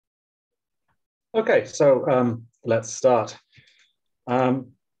Okay, so let's start. So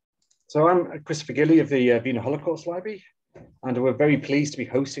I'm Christopher Gilly of the Wiener Holocaust Library, and we're very pleased to be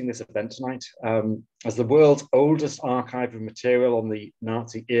hosting this event tonight. As the world's oldest archive of material on the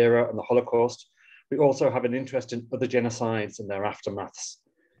Nazi era and the Holocaust, we also have an interest in other genocides and their aftermaths.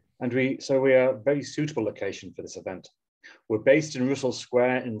 And so we are a very suitable location for this event. We're based in Russell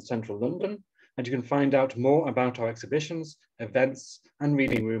Square in central London, and you can find out more about our exhibitions, events, and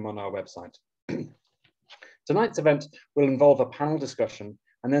reading room on our website. Tonight's event will involve a panel discussion,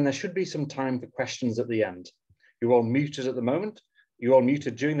 and then there should be some time for questions at the end. You're all muted at the moment. You're all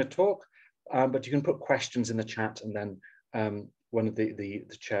muted during the talk, but you can put questions in the chat, and then one of the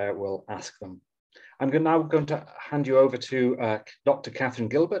chair will ask them. I'm now going to hand you over to Dr. Catherine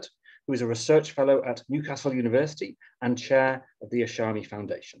Gilbert, who is a research fellow at Newcastle University and chair of the Ashami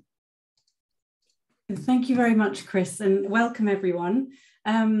Foundation. Thank you very much, Chris, and welcome everyone.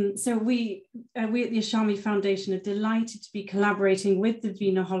 So we at the Ashami Foundation are delighted to be collaborating with the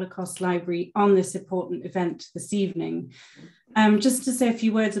Wiener Holocaust Library on this important event this evening. Just to say a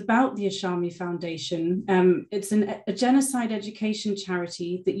few words about the Ashami Foundation, it's a genocide education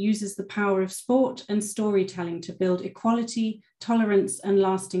charity that uses the power of sport and storytelling to build equality, tolerance, and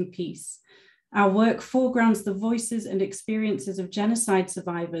lasting peace. Our work foregrounds the voices and experiences of genocide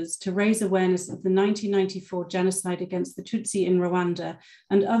survivors to raise awareness of the 1994 genocide against the Tutsi in Rwanda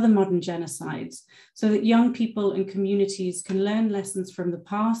and other modern genocides, so that young people and communities can learn lessons from the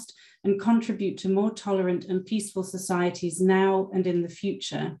past and contribute to more tolerant and peaceful societies now and in the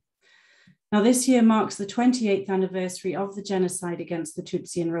future. Now, this year marks the 28th anniversary of the genocide against the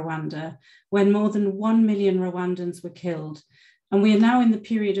Tutsi in Rwanda, when more than 1 million Rwandans were killed. And we are now in the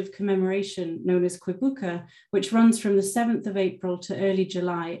period of commemoration known as Kwibuka, which runs from the 7th of April to early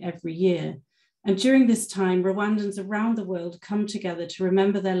July every year. And during this time, Rwandans around the world come together to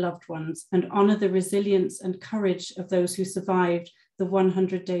remember their loved ones and honor the resilience and courage of those who survived the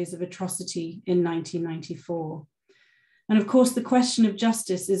 100 days of atrocity in 1994. And of course, the question of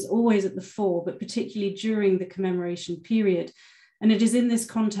justice is always at the fore, but particularly during the commemoration period. And it is in this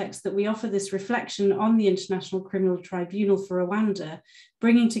context that we offer this reflection on the International Criminal Tribunal for Rwanda,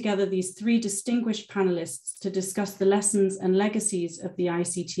 bringing together these three distinguished panelists to discuss the lessons and legacies of the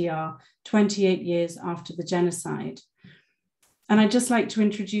ICTR 28 years after the genocide. And I'd just like to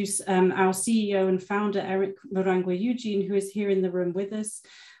introduce our CEO and founder, Eric Murangwa Eugene, who is here in the room with us.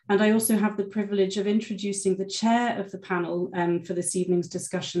 And I also have the privilege of introducing the chair of the panel for this evening's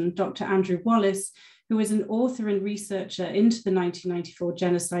discussion, Dr. Andrew Wallace, who is an author and researcher into the 1994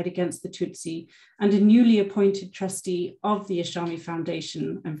 genocide against the Tutsi and a newly appointed trustee of the Ashami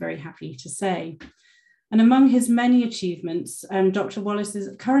Foundation, I'm very happy to say. And among his many achievements, Dr.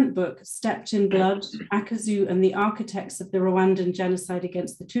 Wallace's current book, Steeped in Blood, Akazu and the Architects of the Rwandan Genocide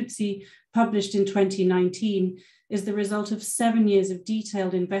Against the Tutsi, published in 2019, is the result of 7 years of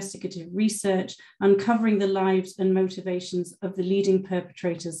detailed investigative research, uncovering the lives and motivations of the leading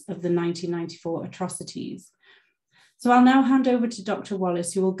perpetrators of the 1994 atrocities. So I'll now hand over to Dr.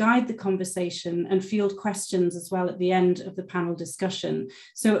 Wallace, who will guide the conversation and field questions as well at the end of the panel discussion.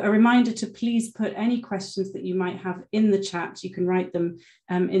 So a reminder to please put any questions that you might have in the chat. You can write them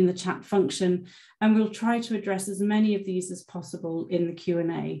in the chat function, and we'll try to address as many of these as possible in the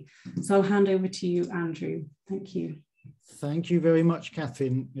Q&A. So I'll hand over to you, Andrew. Thank you. Thank you very much,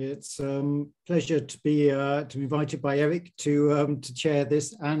 Catherine. It's a pleasure to be invited by Eric to chair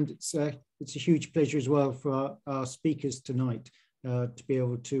this, and it's a huge pleasure as well for our speakers tonight to be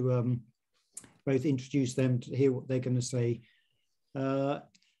able to both introduce them, to hear what they're going to say. I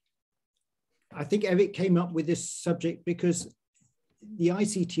think Eric came up with this subject because the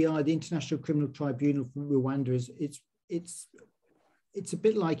ICTR, the International Criminal Tribunal for Rwanda, it's a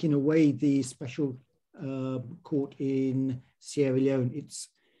bit like, in a way, the special court in Sierra Leone.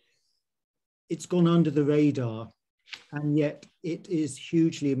 It's gone under the radar, and yet it is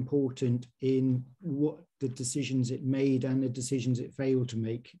hugely important in what the decisions it made and the decisions it failed to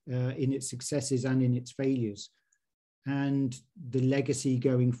make, in its successes and in its failures, and the legacy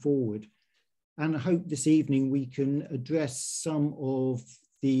going forward. And I hope this evening we can address some of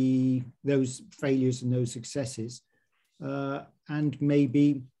those failures and those successes, and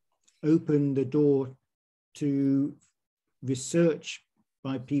maybe open the door to research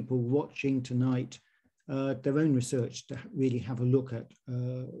by people watching tonight, their own research, to really have a look at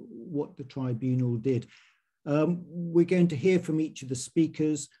what the tribunal did. We're going to hear from each of the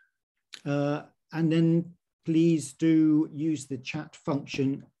speakers, and then please do use the chat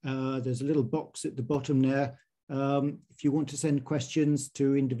function. There's a little box at the bottom there. If you want to send questions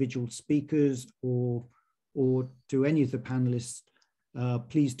to individual speakers or to any of the panelists,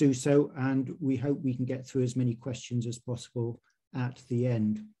 please do so, and we hope we can get through as many questions as possible at the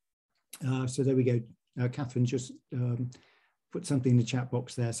end. So there we go. Catherine just put something in the chat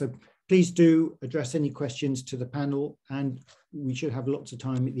box there. So please do address any questions to the panel, and we should have lots of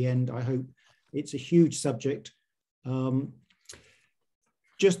time at the end, I hope. It's a huge subject.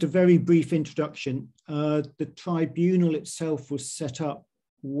 Just a very brief introduction. The tribunal itself was set up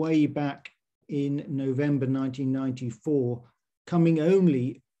way back in November 1994, coming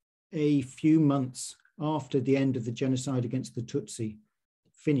only a few months after the end of the genocide against the Tutsi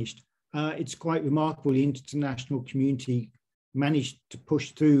finished. It's quite remarkable the international community managed to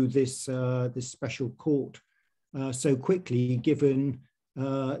push through this, this special court so quickly, given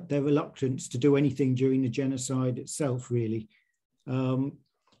their reluctance to do anything during the genocide itself, really.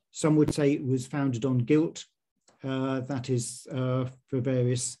 Some would say it was founded on guilt. That is for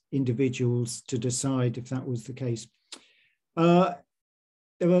various individuals to decide if that was the case. There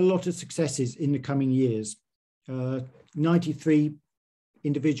are a lot of successes in the coming years. 93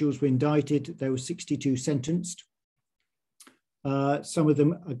 individuals were indicted. There were 62 sentenced. Some of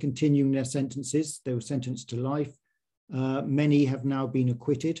them are continuing their sentences. They were sentenced to life. Many have now been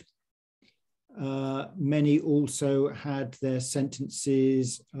acquitted. Many also had their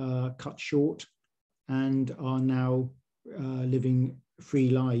sentences cut short and are now living free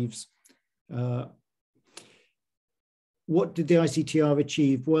lives. What did the ICTR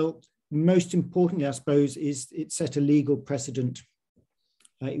achieve? Well, most importantly, I suppose, is it set a legal precedent.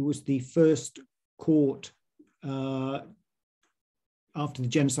 It was the first court after the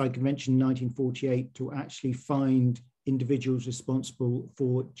Genocide Convention in 1948 to actually find individuals responsible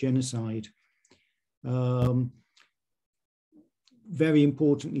for genocide. Very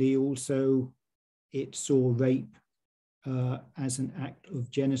importantly, also, it saw rape as an act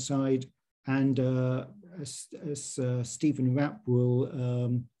of genocide, and as Stephen Rapp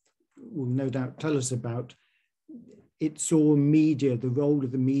will no doubt tell us about, it saw media, the role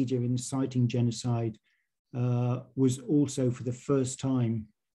of the media in inciting genocide was also for the first time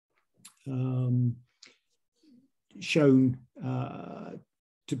shown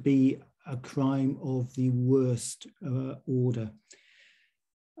to be a crime of the worst order.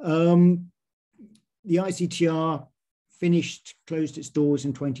 The ICTR closed its doors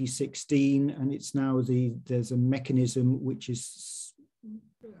in 2016, and it's now there's a mechanism which is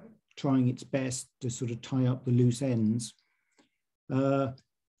trying its best to sort of tie up the loose ends. And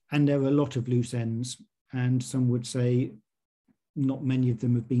there are a lot of loose ends, and some would say not many of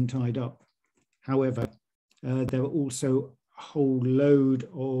them have been tied up. However, there are also a whole load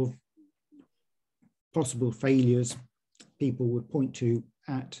of possible failures people would point to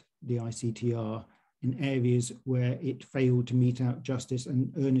at the ICTR in areas where it failed to mete out justice.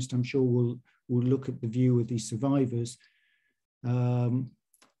 And Ernest, I'm sure, will look at the view of the survivors. How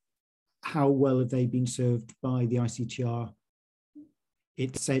well have they been served by the ICTR?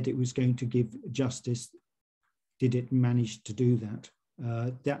 It said it was going to give justice. Did it manage to do that?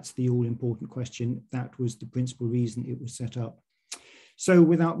 That's the all-important question. That was the principal reason it was set up. So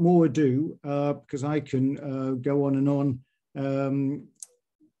without more ado, because I can go on and on,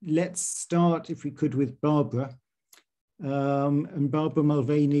 let's start, if we could, with Barbara. And Barbara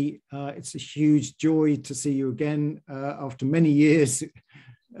Mulvaney, it's a huge joy to see you again after many years.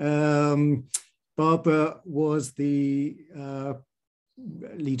 Barbara was the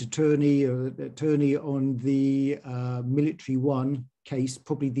lead attorney, or the attorney on the Military One case,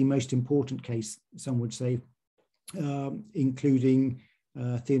 probably the most important case, some would say, including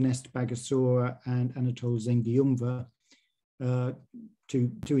Theonest Bagosora and Anatole Zengiumva,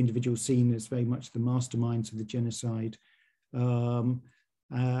 two individuals seen as very much the masterminds of the genocide,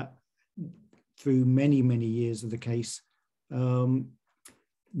 through many, many years of the case.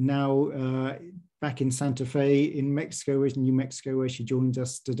 Now back in Santa Fe in Mexico, in New Mexico, where she joins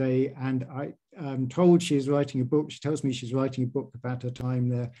us today, and I'm told she is writing a book. She tells me she's writing a book about her time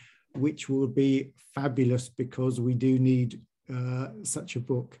there, which will be fabulous because we do need such a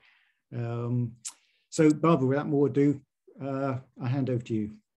book. So Barbara, without more ado, I hand over to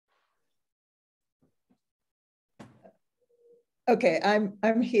you. Okay,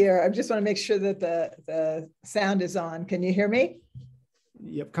 I'm here. I just want to make sure that the sound is on. Can you hear me?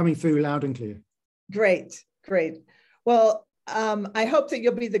 Yep, coming through loud and clear. Great, great. Well, I hope that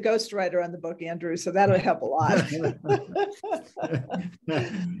you'll be the ghostwriter on the book, Andrew, so that'll help a lot.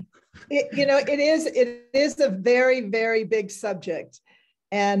 It is a very, very big subject.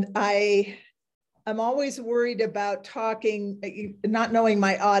 And I'm always worried about talking, not knowing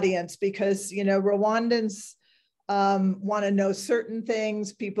my audience, because, Rwandans want to know certain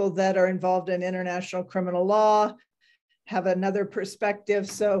things, people that are involved in international criminal law, have another perspective.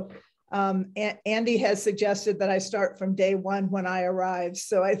 So Andy has suggested that I start from day one when I arrive.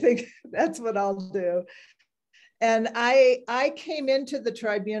 So I think that's what I'll do. And I came into the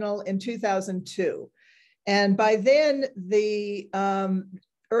tribunal in 2002. And by then, the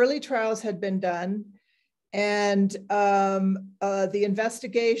early trials had been done, and the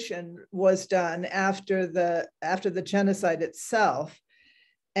investigation was done after the genocide itself.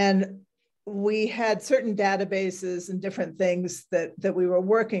 And we had certain databases and different things that we were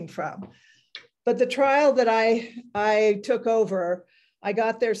working from. But the trial that I took over, I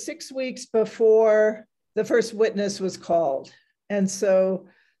got there 6 weeks before the first witness was called. And so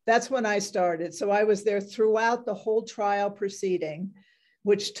that's when I started. So I was there throughout the whole trial proceeding,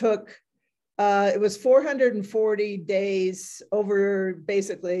 which took, it was 440 days over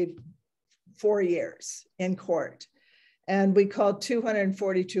basically 4 years in court. And we called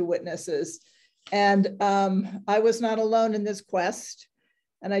 242 witnesses. And I was not alone in this quest.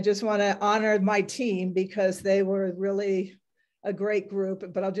 And I just want to honor my team because they were really a great group,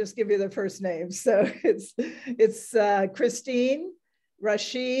 but I'll just give you their first names. So it's Christine,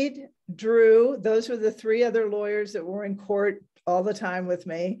 Rashid, Drew. Those were the 3 other lawyers that were in court all the time with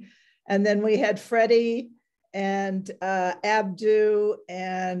me. And then we had Freddie and Abdu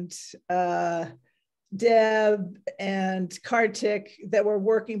and Deb and Kartik that were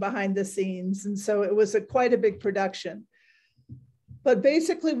working behind the scenes. And so it was quite a big production. But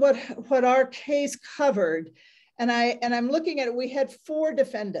basically what our case covered, and I'm looking at it, we had 4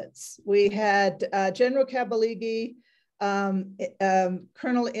 defendants. We had General Kabaligi,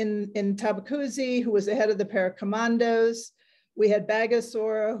 Colonel in Tabakuzi, who was the head of the paracommandos. We had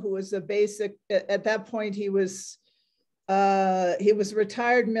Bagasora, who was a basic, at that point he was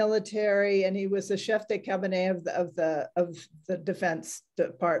retired military, and he was the chef de cabinet of the Defense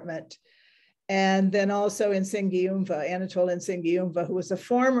Department. And then also Nsingiyumva, Anatole Nsingiyumva, who was a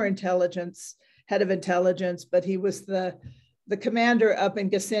former head of intelligence, but he was the commander up in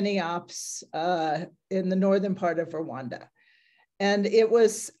Gisenyi Ops in the northern part of Rwanda. And it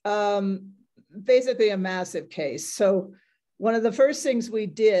was basically a massive case. So one of the first things we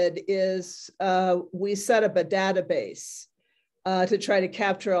did is we set up a database to try to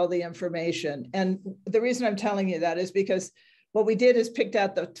capture all the information. And the reason I'm telling you that is because what we did is picked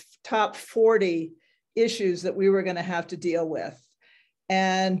out the top 40 issues that we were going to have to deal with.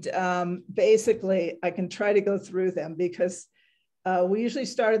 And basically, I can try to go through them because we usually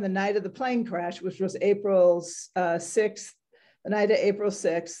start on the night of the plane crash, which was April 6th, the night of April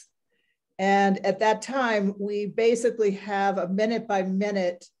 6th. And at that time, we basically have a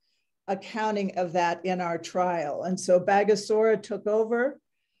minute-by-minute accounting of that in our trial. And so Bagasora took over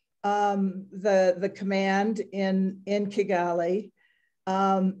the command in Kigali.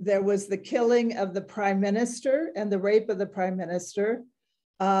 There was the killing of the prime minister and the rape of the prime minister,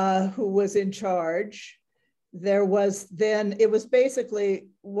 who was in charge. There was then, it was basically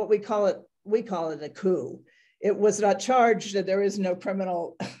what we call it a coup. It was not charged that there is no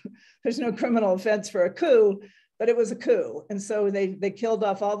criminal, there's no criminal offense for a coup, but it was a coup. And so they killed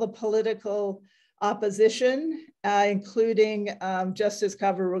off all the political opposition, including Justice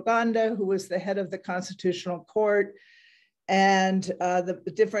Kabuga, who was the head of the Constitutional Court, and the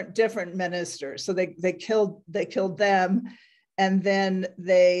different ministers. So they killed them, and then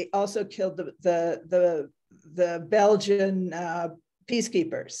they also killed the Belgian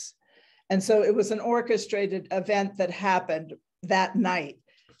peacekeepers. And so it was an orchestrated event that happened that night,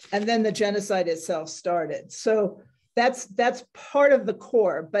 and then the genocide itself started. So that's part of the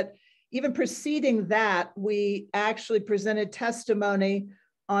core. But even preceding that, we actually presented testimony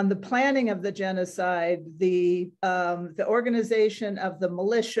on the planning of the genocide, the organization of the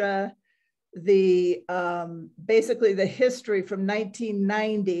militia, basically the history from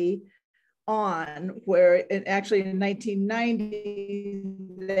 1990 on, where actually in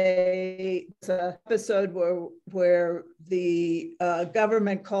 1990, it's an episode where the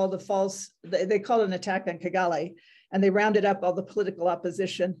government called they called an attack on Kigali, and they rounded up all the political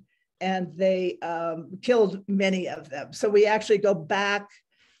opposition, and they killed many of them. So we actually go back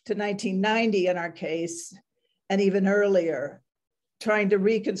to 1990 in our case, and even earlier, trying to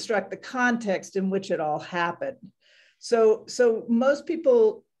reconstruct the context in which it all happened. So most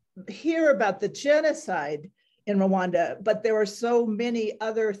people hear about the genocide in Rwanda, but there are so many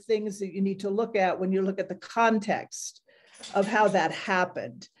other things that you need to look at when you look at the context of how that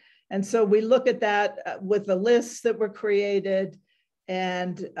happened. And so we look at that with the lists that were created,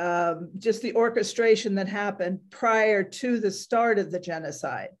 and just the orchestration that happened prior to the start of the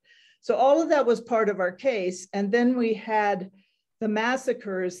genocide. So all of that was part of our case. And then we had the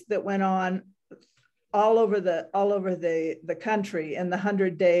massacres that went on all over the country in the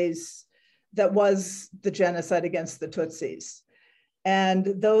 100 days that was the genocide against the Tutsis. And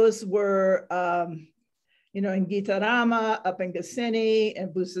those were, you know, in Gitarama, up in Gisenyi,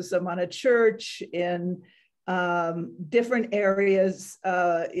 in Busasamana Church, in different areas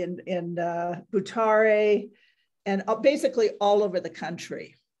in Butare, and basically all over the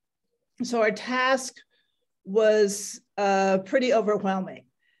country. So our task was pretty overwhelming.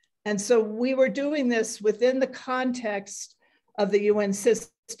 And so we were doing this within the context of the UN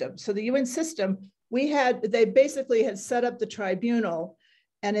system. So the UN system, they basically had set up the tribunal,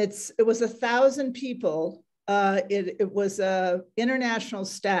 and it was 1,000 people. It was international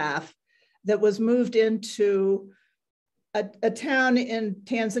staff that was moved into a town in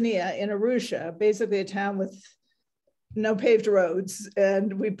Tanzania, in Arusha, basically a town with no paved roads.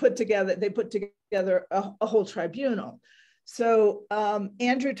 And they put together a whole tribunal. So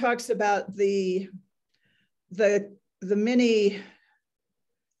Andrew talks about the many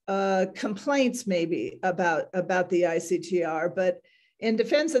complaints maybe about the ICTR, but in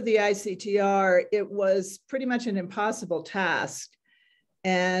defense of the ICTR, it was pretty much an impossible task.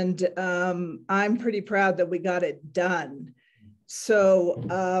 And I'm pretty proud that we got it done. So,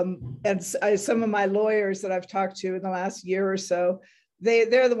 some of my lawyers that I've talked to in the last year or so,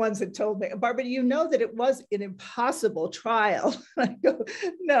 they're the ones that told me, Barbara, you know that it was an impossible trial. I go,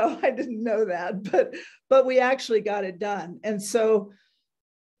 no, I didn't know that, but we actually got it done. And so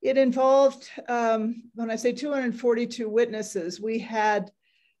it involved, when I say 242 witnesses, we had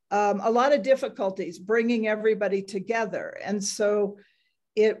a lot of difficulties bringing everybody together. And so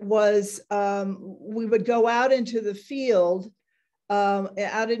it was, we would go out into the field,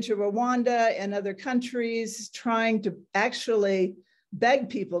 out into Rwanda and other countries, trying to actually beg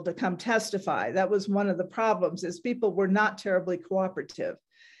people to come testify. That was one of the problems, is people were not terribly cooperative.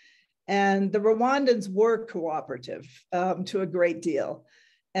 And the Rwandans were cooperative to a great deal.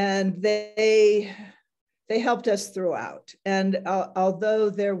 And they helped us throughout. And although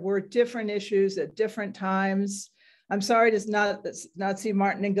there were different issues at different times, I'm sorry to not see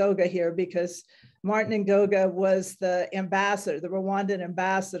Martin Ngoga here, because Martin Ngoga was the ambassador, the Rwandan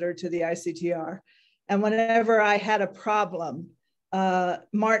ambassador to the ICTR. And whenever I had a problem,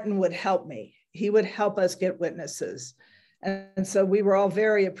 Martin would help me. He would help us get witnesses. And so we were all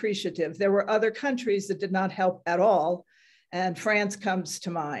very appreciative. There were other countries that did not help at all. And France comes to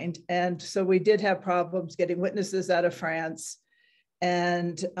mind. And so we did have problems getting witnesses out of France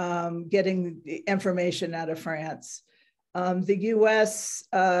and getting the information out of France. The US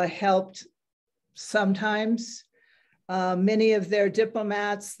helped sometimes. Many of their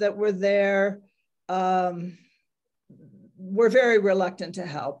diplomats that were there were very reluctant to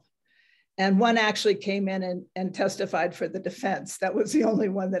help. And one actually came in and testified for the defense. That was the only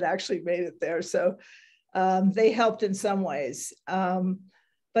one that actually made it there. So they helped in some ways,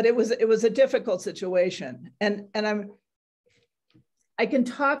 but it was a difficult situation. And I can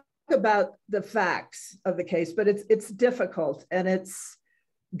talk about the facts of the case, but it's difficult and it's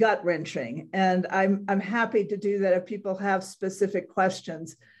gut wrenching. And I'm happy to do that if people have specific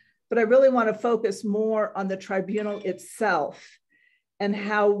questions. But I really want to focus more on the tribunal itself and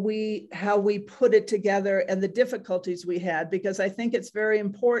how we put it together and the difficulties we had, because I think it's very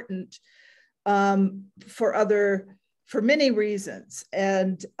important for many reasons.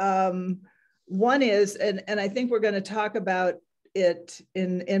 And one is, and I think we're going to talk about it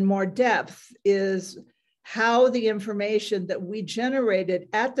in more depth, is how the information that we generated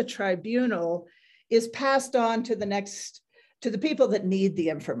at the tribunal is passed on to the people that need the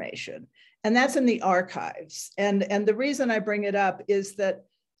information. And that's in the archives. And the reason I bring it up is that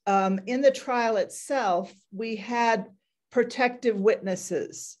in the trial itself, we had protective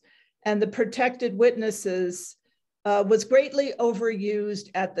witnesses, and the protected witnesses was greatly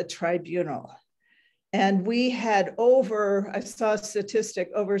overused at the tribunal. And we had I saw a statistic,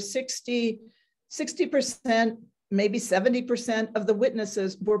 over 60%, maybe 70% of the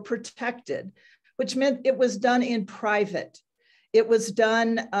witnesses were protected, which meant it was done in private. It was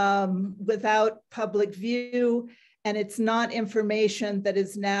done without public view, and it's not information that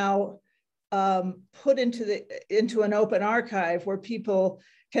is now put into an open archive where people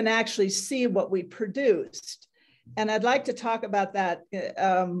can actually see what we produced. And I'd like to talk about that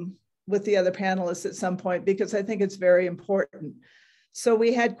with the other panelists at some point, because I think it's very important. So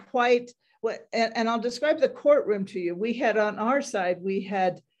we had and I'll describe the courtroom to you. We had on our side, we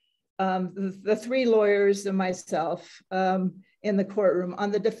had the three lawyers and myself in the courtroom.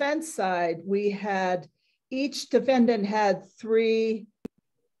 On the defense side, each defendant had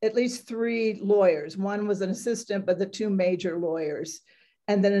at least three lawyers. One was an assistant, but the two major lawyers,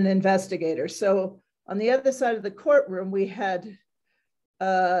 and then an investigator. So On the other side of the courtroom, we had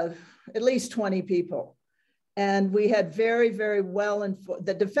at least 20 people. And we had very, very well informed,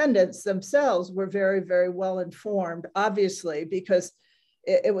 the defendants themselves were very, very well informed, obviously, because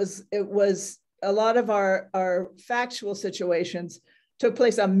it was a lot of our factual situations took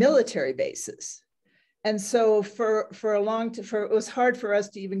place on military bases. And so for it was hard for us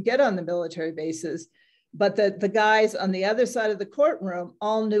to even get on the military bases, but the guys on the other side of the courtroom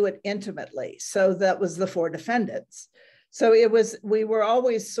all knew it intimately. So that was the 4 defendants. So we were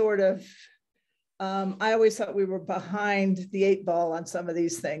always sort of, I always thought we were behind the 8 ball on some of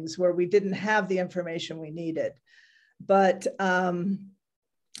these things where we didn't have the information we needed. But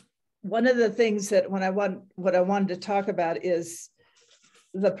one of the things that what I wanted to talk about is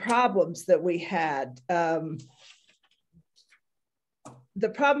the problems that we had. The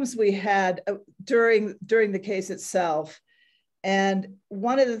problems we had during the case itself. And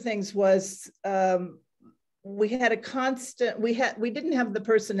one of the things was we had a constant, we didn't have the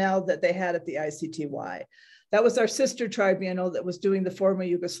personnel that they had at the ICTY. That was our sister tribunal that was doing the former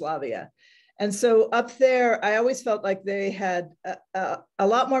Yugoslavia. And so up there, I always felt like they had a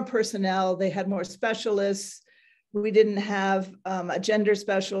lot more personnel. They had more specialists. We didn't have a gender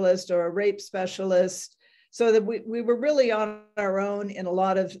specialist or a rape specialist. So that we were really on our own in a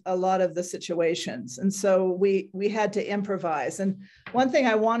lot of the situations. And so we had to improvise. And one thing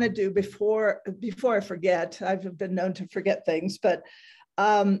I want to do before I forget, I've been known to forget things, but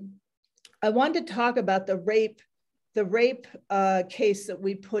I wanted to talk about the rape case that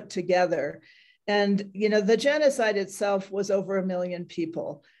we put together. And the genocide itself was over 1 million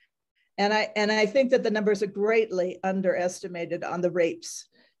people. And I think that the numbers are greatly underestimated on the rapes.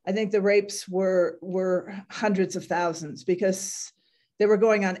 I think the rapes were hundreds of thousands because they were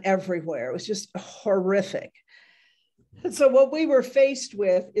going on everywhere. It was just horrific. And so what we were faced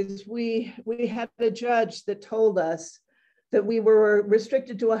with is we had a judge that told us that we were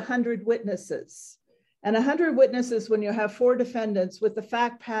restricted to 100 witnesses. And 100 witnesses, when you have 4 defendants with the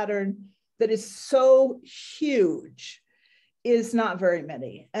fact pattern that is so huge, is not very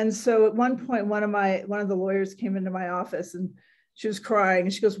many. And so at one point, one of the lawyers came into my office and she was crying.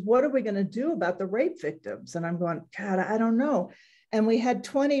 And she goes, "What are we going to do about the rape victims?" And I'm going, "God, I don't know." And we had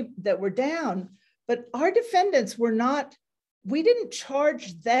 20 that were down, but our defendants were not, we didn't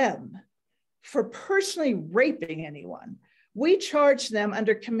charge them for personally raping anyone. We charged them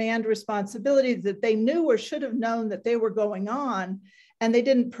under command responsibility that they knew or should have known that they were going on, and they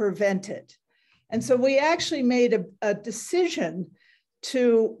didn't prevent it. And so we actually made a decision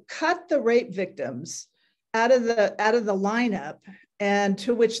to cut the rape victims out of the lineup, and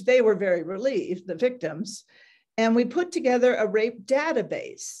to which they were very relieved, the victims. And we put together a rape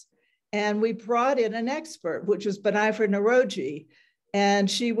database, and we brought in an expert, which was Benifer Naroji, and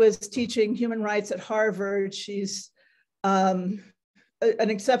she was teaching human rights at Harvard. She's an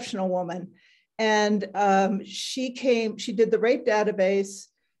exceptional woman. And she did the rape database.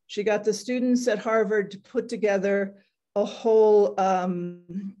 She got the students at Harvard to put together a whole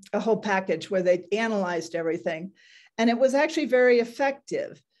package where they analyzed everything. And it was actually very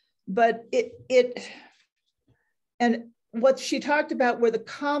effective. But and what she talked about were the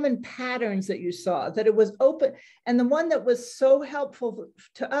common patterns that you saw, that it was open. And the one that was so helpful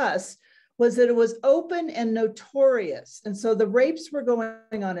to us was that it was open and notorious. And so the rapes were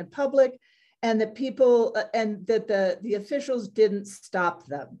going on in public, and that the officials didn't stop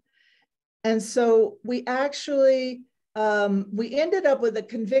them. And so we actually, we ended up with a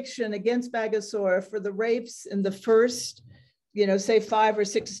conviction against Bagosora for the rapes in the first, say 5 or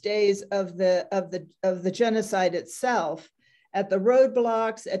 6 days of the genocide itself, at the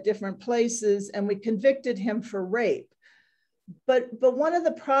roadblocks, at different places, and we convicted him for rape. But one of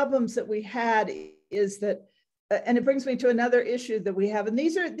the problems that we had is that, and it brings me to another issue that we have, and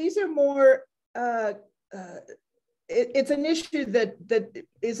these are more, it's an issue that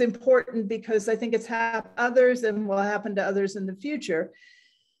is important because I think it's happened to others and will happen to others in the future,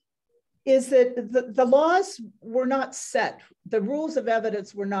 is that the laws were not set. The rules of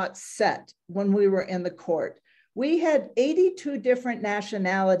evidence were not set when we were in the court. We had 82 different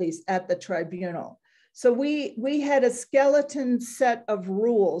nationalities at the tribunal. So we had a skeleton set of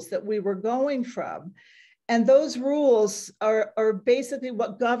rules that we were going from. And those rules are basically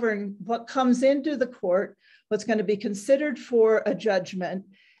what govern what comes into the court, what's going to be considered for a judgment.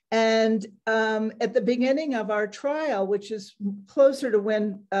 And at the beginning of our trial, which is closer to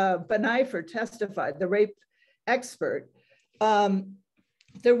when Benifer testified, the rape expert, the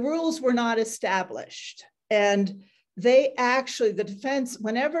rules were not established. And they actually, the defense,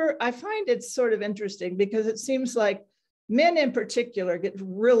 whenever, I find it's sort of interesting because it seems like men in particular get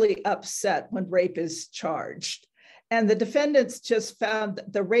really upset when rape is charged. And the defendants just found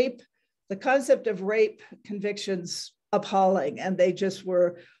the concept of rape convictions appalling, and they just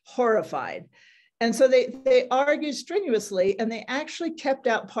were horrified. And so they argued strenuously, and they actually kept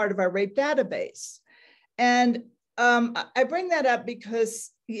out part of our rape database. And I bring that up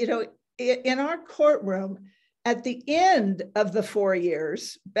because, you know, in our courtroom, at the end of the 4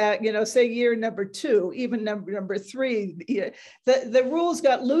 years, back, you know, say year number 2, even number 3, the rules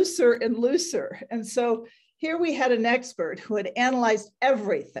got looser and looser. And so here we had an expert who had analyzed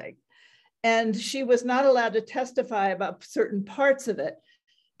everything, and she was not allowed to testify about certain parts of it.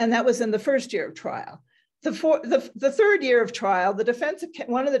 And that was in the first year of trial. The third year of trial,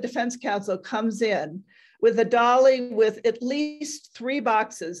 one of the defense counsel comes in with a dolly with at least 3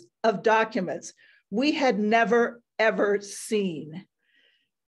 boxes of documents we had never, ever seen.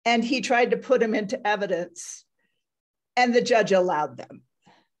 And he tried to put them into evidence, and the judge allowed them.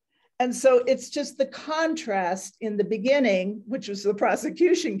 And so it's just the contrast in the beginning, which was the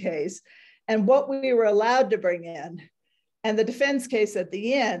prosecution case, and what we were allowed to bring in, and the defense case at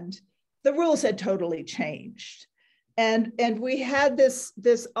the end, the rules had totally changed. And we had this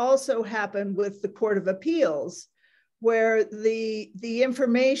also happen with the Court of Appeals, where the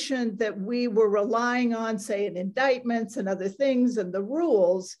information that we were relying on, say in indictments and other things and the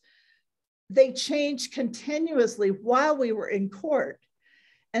rules, they changed continuously while we were in court.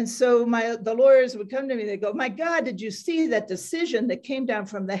 And so the lawyers would come to me, they go, my God, did you see that decision that came down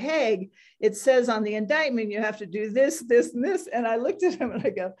from The Hague? It says on the indictment, you have to do this, this, and this. And I looked at him and I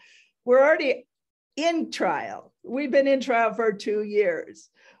go, we're already in trial. We've been in trial for 2 years.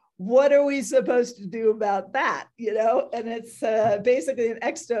 What are we supposed to do about that? You know, and it's basically an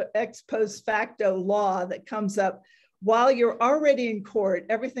ex post facto law that comes up while you're already in court,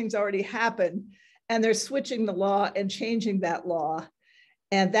 everything's already happened, and they're switching the law and changing that law.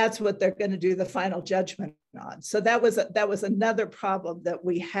 And that's what they're going to do the final judgment on. So that was another problem that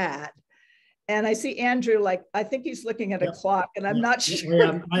we had. And I see Andrew, like, I think he's looking at a clock, and I'm not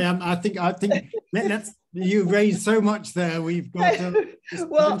sure. I am. I think you raised so much there. We've got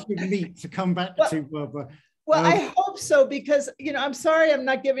plenty of meat to come back to, Barbara. Well, I hope so, because, you know, I'm sorry I'm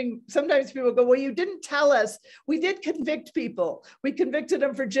not giving, sometimes people go, well, you didn't tell us. We did convict people. We convicted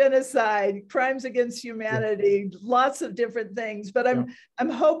them for genocide, crimes against humanity, lots of different things. But I'm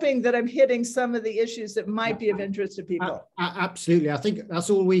hoping that I'm hitting some of the issues that might be of interest to people. Absolutely. I think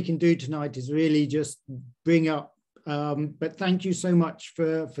that's all we can do tonight, is really just bring up. But thank you so much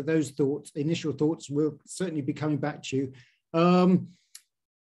for those thoughts, initial thoughts. We'll certainly be coming back to you.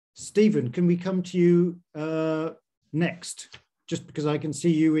 Stephen, can we come to you next? Just because I can see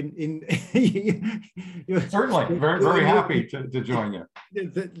you in certainly, very happy to join you.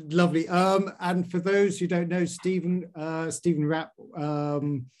 Lovely. And for those who don't know, Stephen Rapp,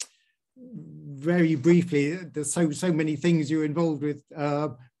 very briefly, there's so many things you're involved with,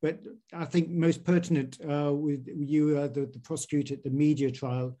 but I think most pertinent with you, the prosecutor at the media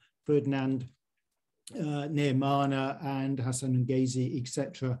trial, Ferdinand Nehemana and Hassan Ngezi,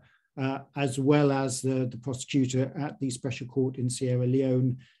 etc., as well as the prosecutor at the Special Court in Sierra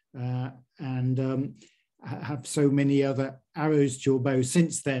Leone, and have so many other arrows to your bow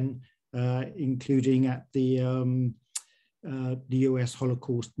since then, including at the US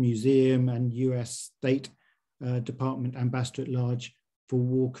Holocaust Museum and US State Department Ambassador at Large for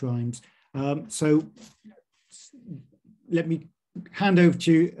War Crimes. So let me hand over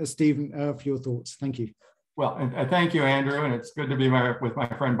to you, Stephen, for your thoughts. Thank you. Well, and thank you, Andrew, and it's good to be with my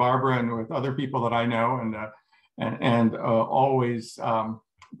friend Barbara and with other people that I know, and always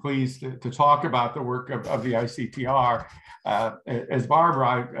pleased to talk about the work of the ICTR. As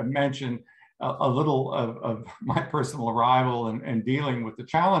Barbara I mentioned a little of my personal arrival and dealing with the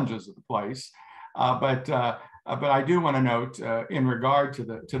challenges of the place, but I do want to note in regard to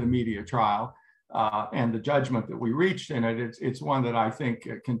the media trial. And the judgment that we reached in it, it's one that I think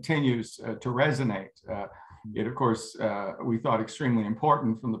continues to resonate. It, of course, we thought extremely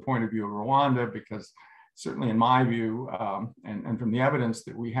important from the point of view of Rwanda, because certainly in my view, and from the evidence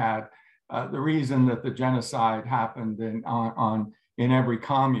that we had, the reason that the genocide happened in every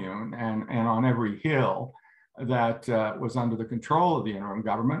commune and on every hill that was under the control of the interim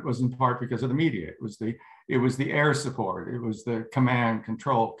government was in part because of the media. It was the air support. It was the command,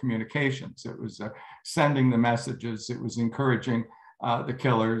 control, communications. It was sending the messages. It was encouraging the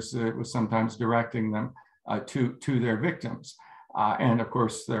killers. It was sometimes directing them to their victims. And of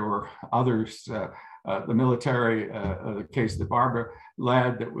course, there were others, the military, the case that Barbara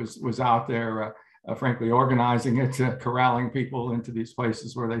led, that was out there frankly, organizing it, corralling people into these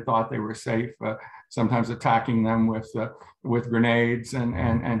places where they thought they were safe, sometimes attacking them with grenades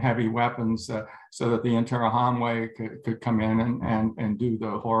and heavy weapons, so that the Interahamwe could come in and do the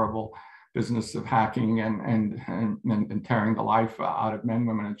horrible business of hacking and tearing the life out of men,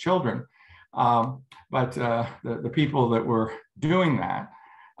 women, and children. But the people that were doing that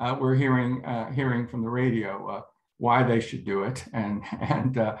were hearing from the radio why they should do it, and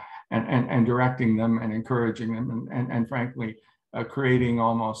directing them and encouraging them, and frankly, creating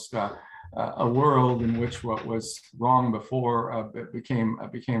almost a world in which what was wrong before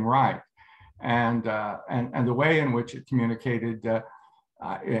became right, and the way in which it communicated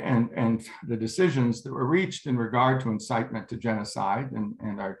and the decisions that were reached in regard to incitement to genocide,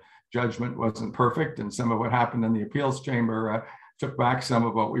 and our judgment wasn't perfect, and some of what happened in the appeals chamber took back some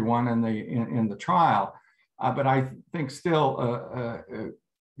of what we won in the trial. But I think still,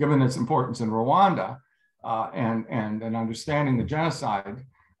 given its importance in Rwanda and understanding the genocide,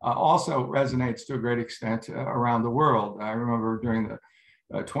 also resonates to a great extent around the world. I remember during the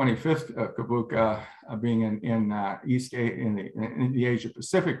 25th Kabuga being in the Asia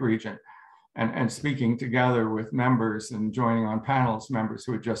Pacific region, and speaking together with members and joining on panels, members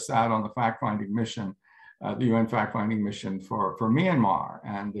who had just sat on the fact-finding mission, the UN fact-finding mission for Myanmar,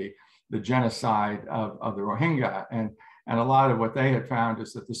 and the genocide of the Rohingya. And a lot of what they had found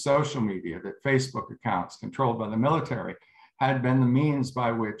is that the social media, that Facebook accounts controlled by the military, had been the means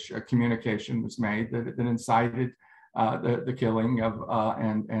by which communication was made that incited the killing of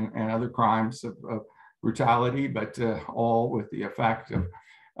and other crimes of brutality, but all with the effect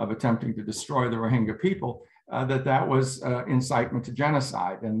of attempting to destroy the Rohingya people, that was incitement to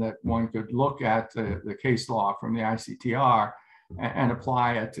genocide, and that one could look at the case law from the ICTR and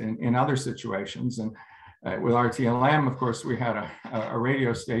apply it in other situations. And with RTLM, of course, we had a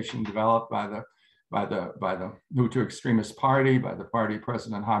radio station developed by the Hutu extremist party, by the party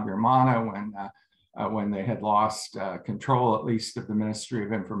President Habyarimana, when they had lost control, at least, of the Ministry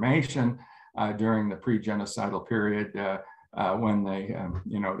of Information during the pre-genocidal period, when they,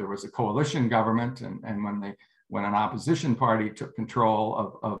 there was a coalition government, and when an opposition party took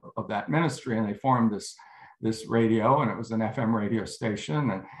control of that ministry, and they formed this radio, and it was an FM radio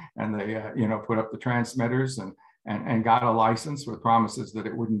station, and they put up the transmitters and got a license with promises that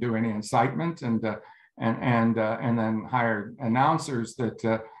it wouldn't do any incitement, and then hired announcers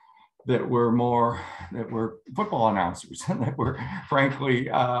that were football announcers, and that were frankly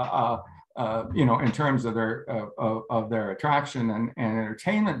in terms of their attraction and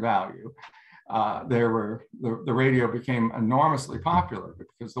entertainment value. The radio became enormously popular,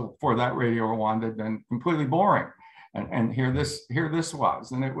 because before that, Radio Rwanda had been completely boring, and here this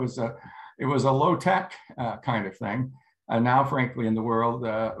was, and it was a low tech kind of thing. Now, frankly, in the world,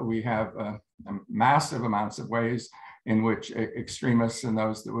 we have massive amounts of ways in which extremists and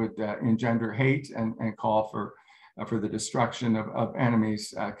those that would engender hate and call for the destruction of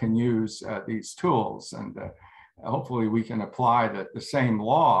enemies can use these tools. And hopefully we can apply the same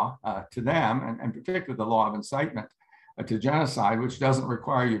law to them, and particularly the law of incitement to genocide, which doesn't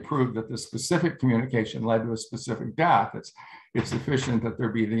require you prove that the specific communication led to a specific death. It's sufficient that there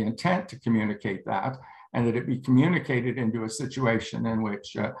be the intent to communicate that, and that it be communicated into a situation in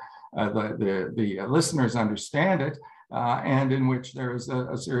which the listeners understand it, and in which there is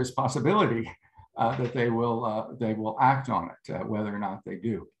a serious possibility that they will act on it, whether or not they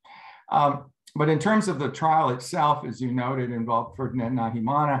do. But in terms of the trial itself, as you noted, involved Ferdinand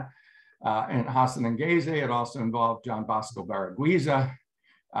Nahimana and Hassan Ngeze. It also involved John Bosco Baragwiza.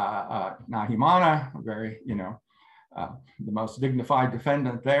 Nahimana, very, the most dignified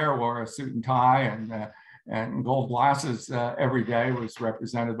defendant there, wore a suit and tie and gold glasses every day, was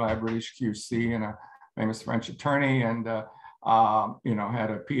represented by a British QC and a famous French attorney, and had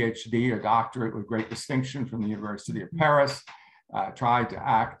a PhD, a doctorate with great distinction from the University of Paris. Tried to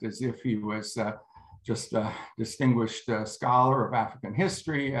act as if he was just a distinguished scholar of African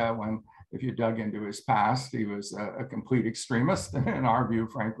history, when, if you dug into his past, he was a complete extremist, in our view,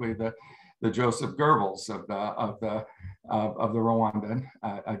 frankly, the Joseph Goebbels of the Rwandan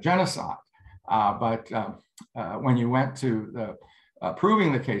genocide. But when you went to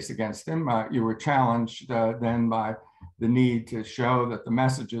proving the case against him, you were challenged then by the need to show that the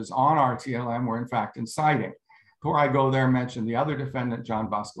messages on RTLM were in fact inciting. Before I go there, mention the other defendant, John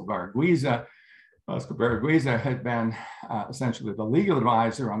Bosco Baragwiza. Bosco Baragwiza had been essentially the legal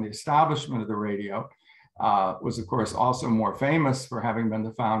advisor on the establishment of the radio, was of course also more famous for having been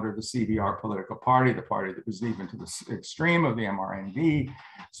the founder of the CDR political party, the party that was even to the extreme of the MRND,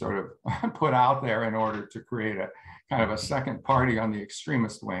 sort of put out there in order to create a kind of a second party on the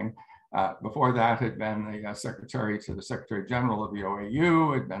extremist wing. Before that had been the secretary to the Secretary General of the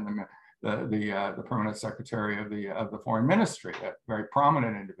OAU, had been the permanent secretary of the foreign ministry, a very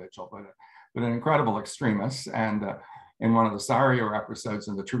prominent individual, but an incredible extremist. And in one of the Sario episodes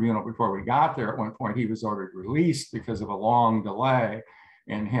in the tribunal before we got there, at one point he was ordered released because of a long delay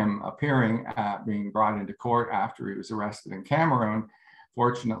in him appearing, being brought into court after he was arrested in Cameroon.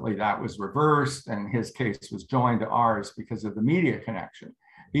 Fortunately, that was reversed and his case was joined to ours because of the media connection.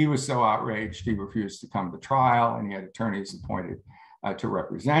 He was so outraged, he refused to come to trial and he had attorneys appointed to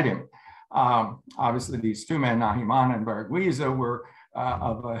represent him. Obviously, these two men, Nahimana and Barguiza, were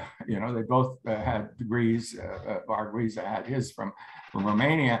they both had degrees. Barguiza had his from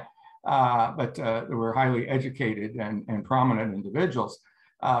Romania, but they were highly educated and prominent individuals.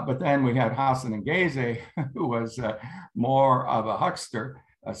 But then we had Hassan Ngeze, who was more of a huckster,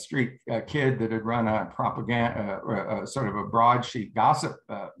 a street kid that had run a propaganda, sort of a broadsheet gossip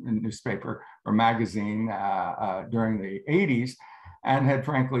newspaper or magazine during the 80s, and had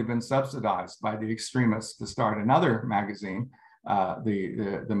frankly been subsidized by the extremists to start another magazine,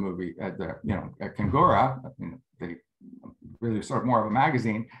 the movie, Kangura, really sort of more of a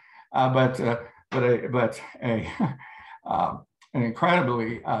magazine, but an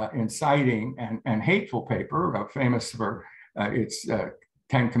incredibly inciting and hateful paper, famous for its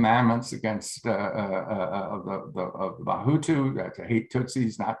 10 commandments against the Hutu, to hate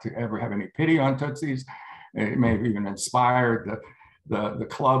Tutsis, not to ever have any pity on Tutsis. It may have even inspired the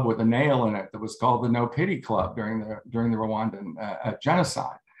club with a nail in it that was called the No Pity Club during the Rwandan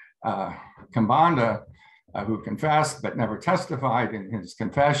genocide. Kambanda, who confessed but never testified in his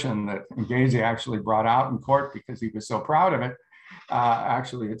confession that Ngeze actually brought out in court because he was so proud of it,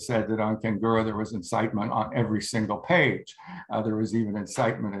 actually it said that on Kangura there was incitement on every single page. There was even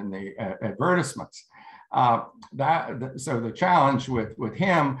incitement in the advertisements. So the challenge with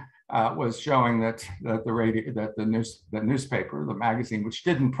him was showing that the newspaper, the magazine, which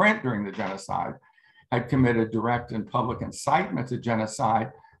didn't print during the genocide, had committed direct and public incitement to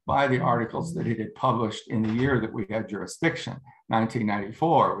genocide by the articles that it had published in the year that we had jurisdiction,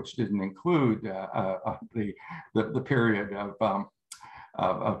 1994, which didn't include the period of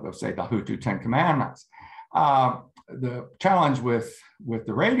say the Hutu 10 Commandments. The challenge with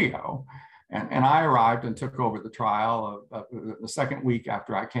the radio, and I arrived and took over the trial the second week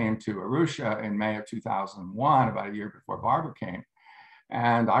after I came to Arusha in May of 2001, about a year before Barbara came.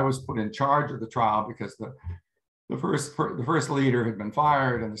 And I was put in charge of the trial because the first leader had been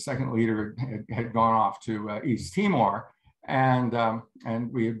fired and the second leader had gone off to East Timor. And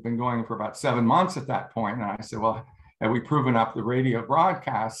we had been going for about 7 months at that point. And I said, well, have we proven up the radio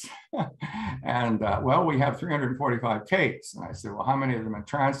broadcasts? And well, we have 345 tapes. And I said, well, how many of them are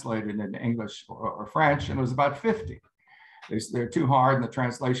translated into English or French? And it was about 50. They're too hard and the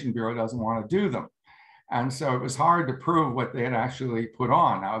Translation Bureau doesn't want to do them. And so it was hard to prove what they had actually put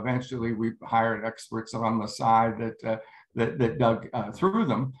on. Now, eventually we hired experts on the side that dug through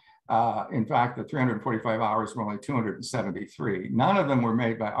them. In fact, the 345 hours were only 273. None of them were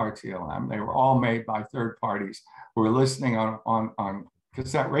made by RTLM. They were all made by third parties who were listening on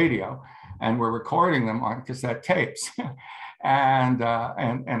cassette radio and were recording them on cassette tapes. and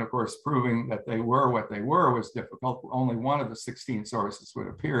of course, proving that they were what they were was difficult. Only one of the 16 sources would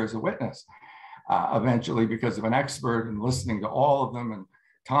appear as a witness. Eventually, because of an expert and listening to all of them and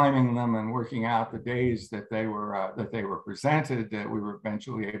timing them and working out the days that they were presented, we were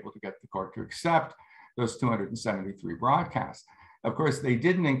eventually able to get the court to accept those 273 broadcasts. Of course, they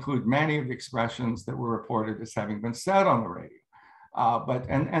didn't include many of the expressions that were reported as having been said on the radio,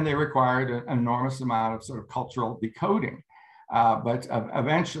 and they required an enormous amount of sort of cultural decoding. But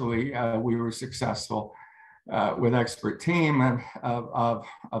eventually, we were successful with expert team of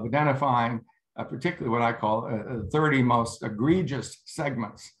identifying particularly what I call 30 most egregious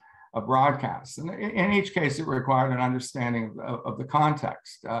segments of broadcasts. And in each case, it required an understanding of the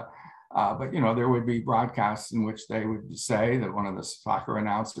context. But there would be broadcasts in which they would say that one of the soccer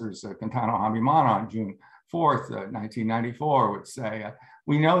announcers, Kantano Habimana, on June 4th, 1994, would say,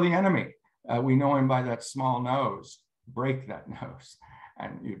 we know the enemy. We know him by that small nose. Break that nose.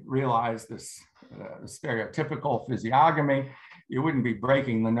 And you realize this stereotypical physiognomy. You wouldn't be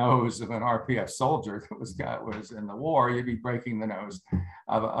breaking the nose of an RPF soldier that was in the war. You'd be breaking the nose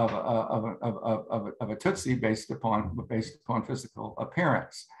of a Tutsi based upon physical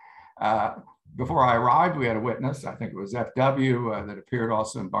appearance. Before I arrived, we had a witness, I think it was FW, that appeared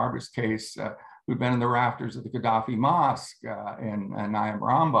also in Barbara's case, who'd been in the rafters of the Gaddafi Mosque in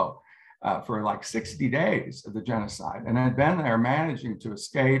Nyamrambo for like 60 days of the genocide, and had been there managing to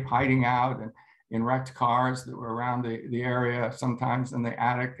escape, hiding out in wrecked cars that were around the area, sometimes in the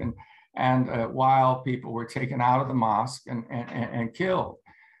attic, And while people were taken out of the mosque and killed,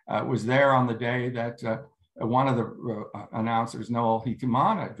 was there on the day that one of the announcers, Noel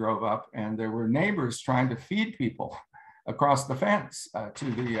Hitimana, drove up, and there were neighbors trying to feed people across the fence to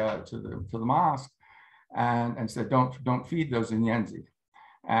the mosque, and said, don't feed those Inyenzi.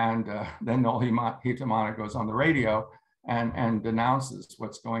 And then Noel Hitimana goes on the radio and denounces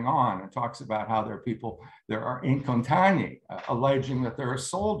what's going on and talks about how there are Inkontani alleging that there are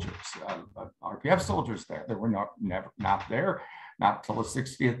soldiers, RPF soldiers there. There were not there, not till the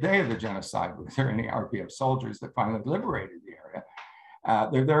 60th day of the genocide were there any RPF soldiers that finally liberated the area.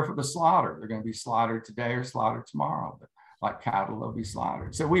 They're there for the slaughter. They're going to be slaughtered today or slaughtered tomorrow, but like cattle, they'll be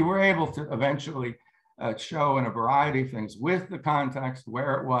slaughtered. So we were able to eventually show in a variety of things with the context,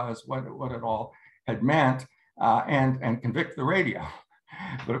 where it was, what it all had meant, and convict the radio.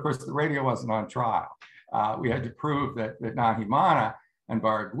 But of course, the radio wasn't on trial. We had to prove that Nahimana and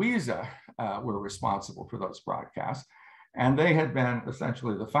Baragwiza were responsible for those broadcasts. And they had been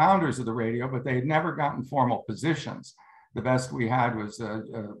essentially the founders of the radio, but they had never gotten formal positions. The best we had was a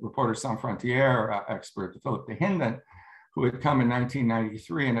Reporters Sans Frontières expert, Philip de Hinden, who had come in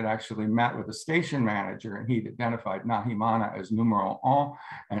 1993 and had actually met with a station manager, and he'd identified Nahimana as numero un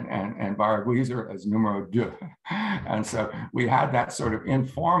and Baragwiza as numero deux. And so we had that sort of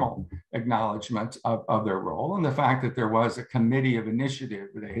informal acknowledgement of their role, and the fact that there was a committee of initiative.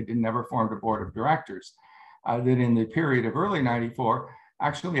 They had never formed a board of directors, that in the period of early 94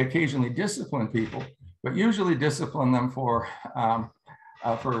 actually occasionally disciplined people, but usually disciplined them for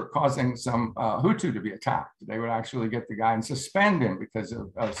causing some Hutu to be attacked. They would actually get the guy and suspend him because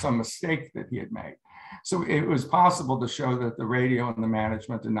of some mistake that he had made. So it was possible to show that the radio and the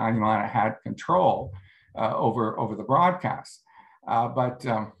management and Nahimana had control over the broadcast. But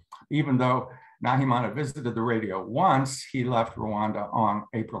even though Nahimana visited the radio once, he left Rwanda on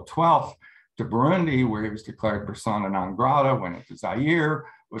April 12th to Burundi, where he was declared persona non grata, went into Zaire,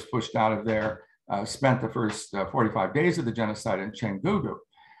 was pushed out of there, spent the first 45 days of the genocide in Chengugu,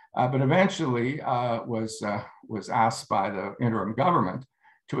 but eventually was asked by the interim government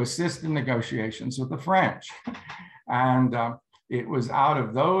to assist in negotiations with the French. And it was out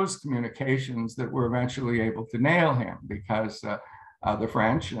of those communications that we're eventually able to nail him, because the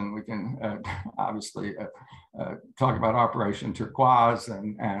French, and we can obviously talk about Operation Turquoise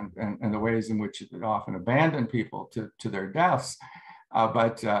and the ways in which it often abandoned people to their deaths.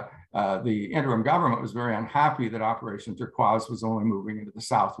 But the interim government was very unhappy that Operation Turquoise was only moving into the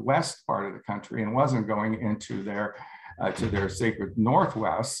southwest part of the country and wasn't going into to their sacred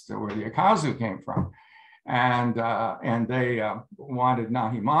northwest, where the Akazu came from. And they wanted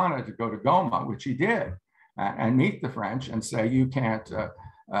Nahimana to go to Goma, which he did, and meet the French and say, you can't,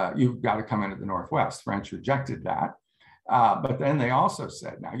 you've got to come into the northwest. French rejected that. But then they also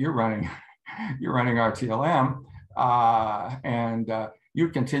said, now you're running RTLM, and you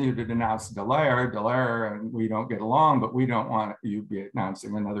continue to denounce Dallaire, and we don't get along, but we don't want you to be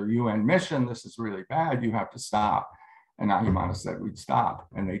announcing another UN mission. This is really bad. You have to stop. And Nahimana said we'd stop,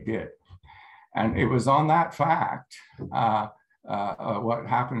 and they did. And it was on that fact, what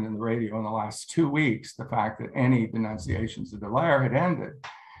happened in the radio in the last 2 weeks, the fact that any denunciations of Dallaire had ended,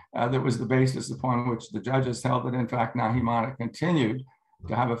 that was the basis upon which the judges held that, in fact, Nahimana continued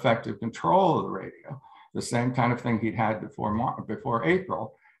to have effective control of the radio, the same kind of thing he'd had before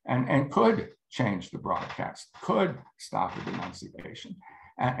April, and could change the broadcast, could stop the denunciation.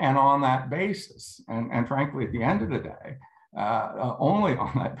 And on that basis, and frankly, at the end of the day, only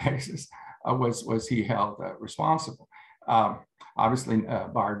on that basis was he held responsible. Obviously,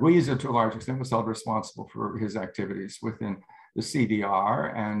 Baragwiza, to a large extent, was held responsible for his activities within the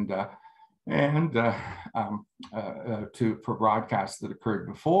CDR for broadcasts that occurred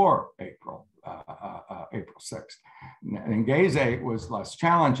before April 6th. Ngeze was less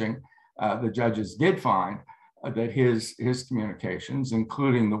challenging. The judges did find that his communications,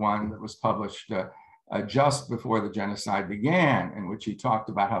 including the one that was published just before the genocide began, in which he talked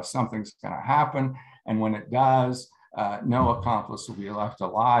about how something's going to happen, and when it does, no accomplice will be left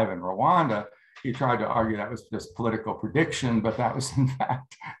alive in Rwanda. He tried to argue that was just political prediction, but that was in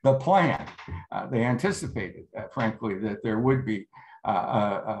fact the plan. They anticipated, frankly, that there would be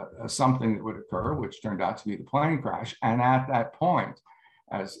something that would occur, which turned out to be the plane crash. And at that point,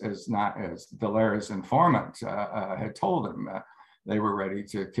 as Dallaire's informant had told him, they were ready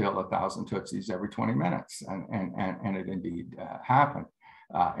to kill 1,000 Tutsis every 20 minutes, and it indeed happened.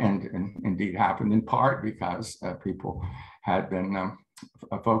 And indeed happened in part because people had been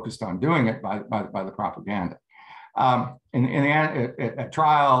focused on doing it by the propaganda. In the end, at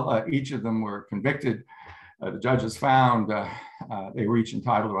trial, each of them were convicted the judges found they were each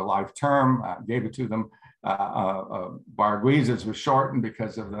entitled to a life term, gave it to them. Barguiza's was shortened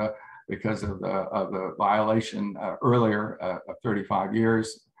because of the violation earlier of 35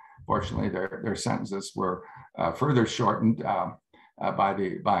 years. Fortunately, their sentences were further shortened by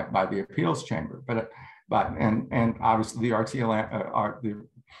the appeals chamber. And obviously the RTLM,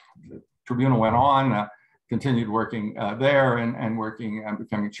 the tribunal went on, continued working there and working and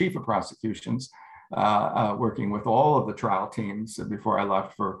becoming chief of prosecutions, working with all of the trial teams before I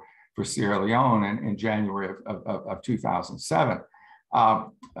left for Sierra Leone in January of 2007.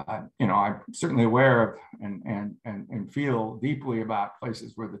 I'm certainly aware of and feel deeply about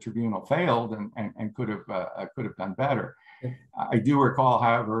places where the tribunal failed and could have done better. I do recall,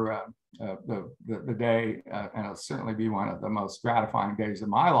 however, the day, and it'll certainly be one of the most gratifying days of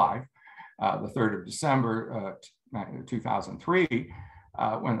my life, the 3rd of December 2003,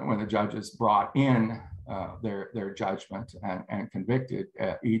 when the judges brought in their judgment and convicted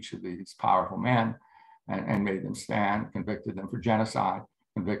each of these powerful men and made them stand, convicted them for genocide,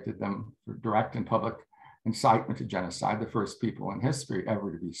 convicted them for direct and public incitement to genocide, the first people in history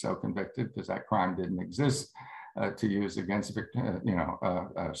ever to be so convicted, because that crime didn't exist to use against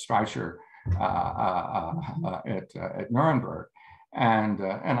Streicher at Nuremberg. And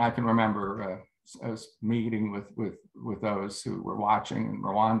I can remember meeting with those who were watching, and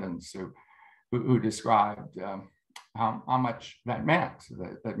Rwandans who described how much that meant.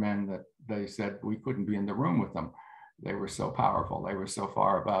 That meant that they said we couldn't be in the room with them. They were so powerful. They were so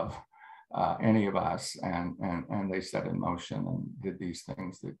far above any of us, and they set in motion and did these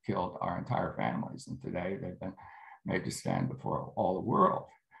things that killed our entire families. And today they've been made to stand before all the world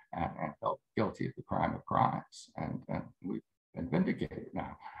and felt guilty of the crime of crimes. And we've been vindicated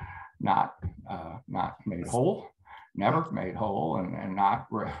now, not made whole, never made whole,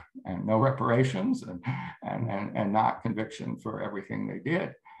 and no reparations, and not conviction for everything they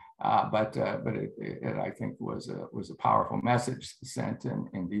did. But it I think was a powerful message sent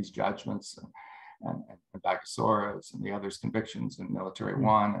in these judgments and Bagasora's and the others' convictions in Military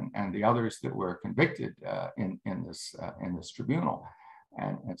One and the others that were convicted in this tribunal,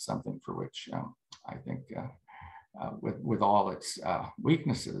 and something for which I think with all its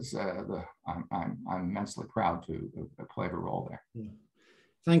weaknesses, I'm immensely proud to have played a role there. Yeah.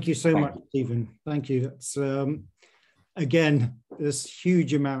 Thank you so much, Stephen. Thank you. That's again, there's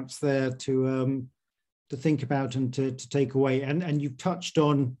huge amounts there to think about and to take away, and you've touched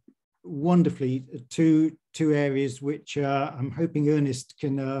on wonderfully two areas which I'm hoping Ernest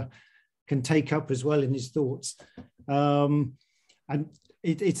can take up as well in his thoughts. And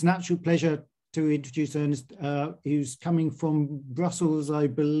it's an actual pleasure to introduce Ernest, who's coming from Brussels, I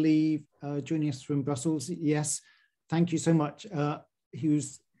believe, joining us from Brussels. Yes, thank you so much. He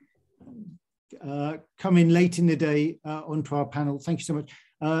was coming late in the day onto our panel. Thank you so much.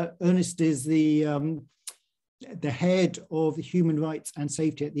 Ernest is the head of human rights and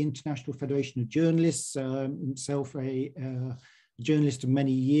safety at the International Federation of Journalists, himself a journalist of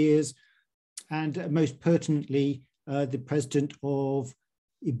many years, and most pertinently, the president of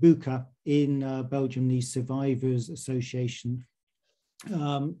IBUCA in Belgium, the Survivors Association.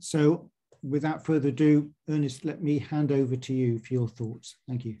 So without further ado, Ernest, let me hand over to you for your thoughts.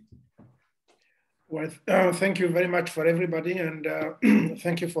 Thank you. Well, thank you very much for everybody, and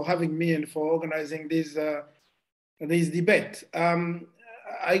thank you for having me and for organizing this debate.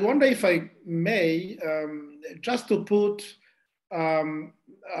 I wonder if I may, just to put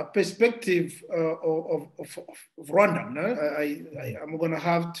a perspective of Rwanda. No? I'm going to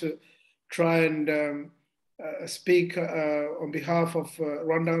have to try and speak on behalf of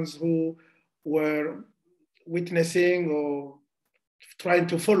Rwandans who were witnessing or trying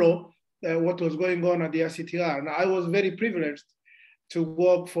to follow what was going on at the ICTR. Now, I was very privileged to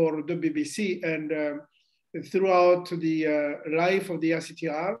work for the BBC, and throughout the life of the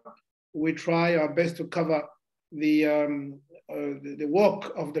ICTR, we try our best to cover the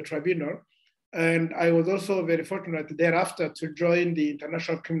work of the tribunal. And I was also very fortunate thereafter to join the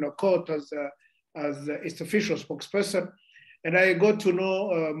International Criminal Court as its official spokesperson. And I got to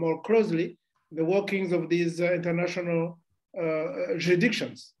know more closely the workings of these international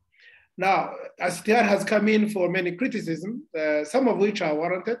jurisdictions. Now, ICTR has come in for many criticisms, some of which are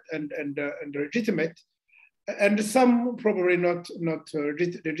warranted and legitimate, and some probably not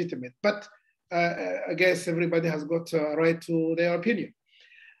legitimate. But I guess everybody has got a right to their opinion.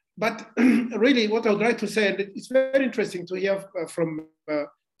 But really what I would like to say, and it's very interesting to hear from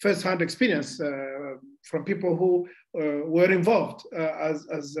first-hand experience from people who were involved as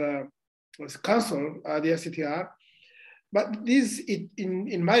counsel at the ICTR. But this,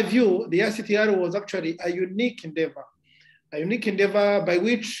 in my view, the ICTR was actually a unique endeavor by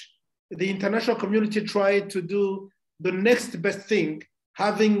which the international community tried to do the next best thing,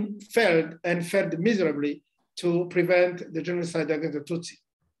 having failed and failed miserably to prevent the genocide against the Tutsi.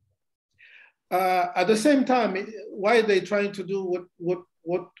 At the same time, why they trying to do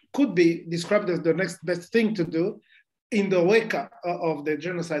what could be described as the next best thing to do in the wake of the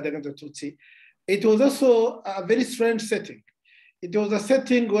genocide against the Tutsi, it was also a very strange setting. It was a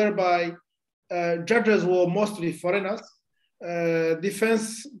setting whereby judges were mostly foreigners,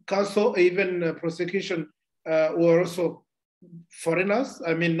 defense counsel, even prosecution were also foreigners,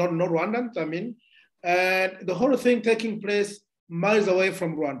 I mean, not Rwandans, I mean, and the whole thing taking place miles away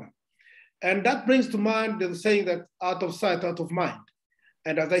from Rwanda. And that brings to mind the saying that out of sight, out of mind.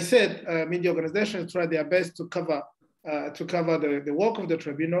 And as I said, media organizations try their best to cover the work of the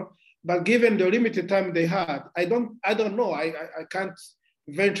tribunal, but given the limited time they had, I don't know, I can't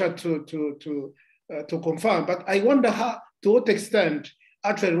venture to confirm, but I wonder to what extent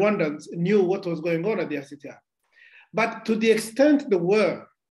actually Rwandans knew what was going on at the ICTR. But to the extent there were,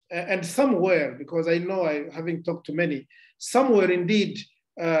 and some were, because I know having talked to many, some were indeed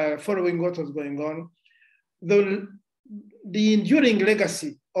following what was going on, the enduring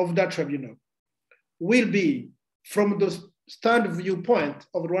legacy of that tribunal will be, from the stand viewpoint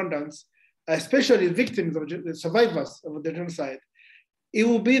of Rwandans, especially victims of the survivors of the genocide, it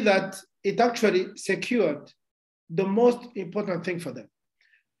will be that it actually secured the most important thing for them,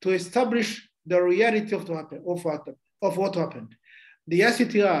 to establish the reality of what happened. The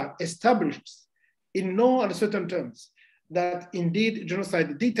ICTR established in no uncertain terms that indeed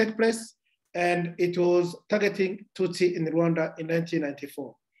genocide did take place, and it was targeting Tutsi in Rwanda in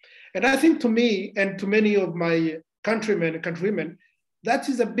 1994. And I think to me and to many of my countrymen and countrywomen, that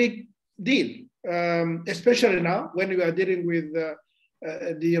is a big deal, especially now when we are dealing with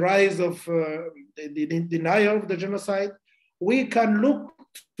the rise of the denial of the genocide. We can look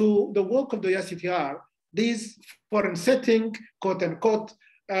to the work of the ICTR. This foreign setting, quote unquote,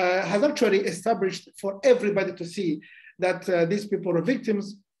 has actually established for everybody to see that these people are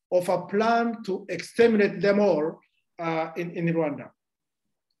victims of a plan to exterminate them all in Rwanda.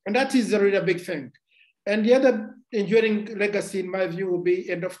 And that is really a big thing. And the other enduring legacy, in my view, will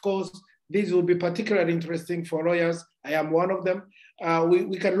be, and of course, this will be particularly interesting for lawyers. I am one of them.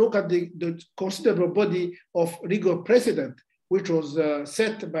 We can look at the considerable body of legal precedent, which was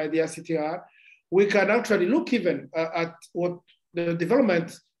set by the ICTR. We can actually look even at what the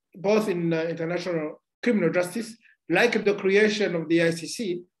development, both in international criminal justice, like the creation of the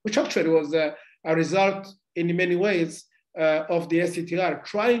ICC, which actually was a result in many ways of the ICTR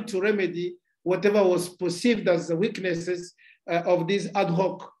trying to remedy whatever was perceived as the weaknesses of these ad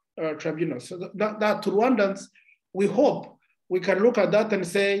hoc tribunals. So that to Rwandans, we hope we can look at that and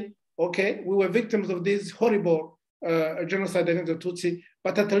say, okay, we were victims of this horrible genocide against the Tutsi,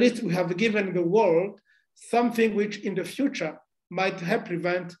 but at least we have given the world something which in the future might help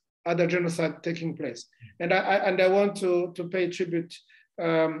prevent other genocide taking place. And I want to pay tribute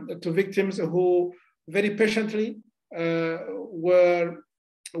to victims who very patiently were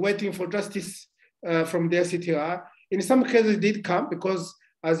waiting for justice from the ICTR. In some cases, it did come because,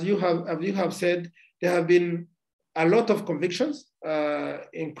 as you have said, there have been a lot of convictions,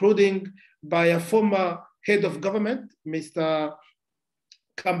 including by a former head of government, Mr.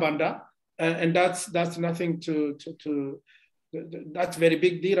 Kambanda, and that's nothing that's very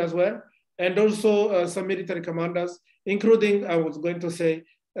big deal as well. And also some military commanders, including, I was going to say,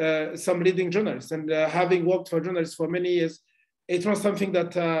 some leading journalists. And having worked for journalists for many years, it's not something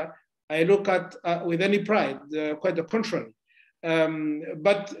that I look at with any pride, quite the contrary.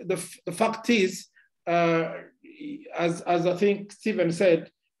 But the fact is, as I think Stephen said,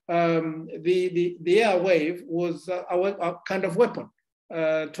 the airwave was a kind of weapon,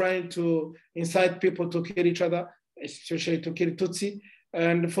 trying to incite people to kill each other, especially to kill Tutsi.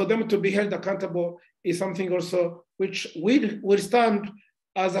 And for them to be held accountable is something also which will stand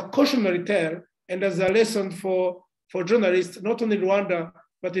as a cautionary tale and as a lesson for journalists, not only in Rwanda,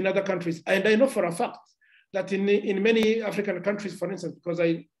 but in other countries. And I know for a fact that in many African countries, for instance, because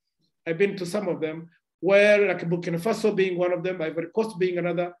I've been to some of them, where like Burkina Faso being one of them, Ivory Coast being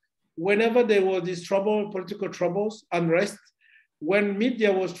another, whenever there was this trouble, political troubles, unrest, when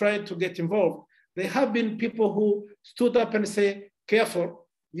media was trying to get involved, there have been people who stood up and say, careful,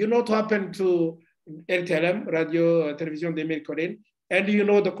 you know what happened to RTLM, Radio Télévision des Mille Collines, and you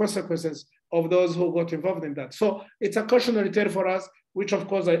know the consequences of those who got involved in that. So it's a cautionary tale for us, which of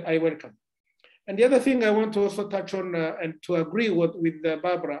course I welcome. And the other thing I want to also touch on and to agree with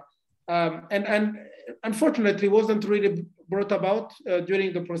Barbara, and unfortunately wasn't really brought about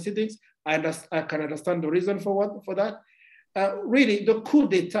during the proceedings. I can understand the reason for that. Really, the coup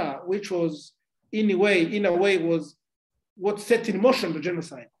d'etat, which was in a way was what set in motion the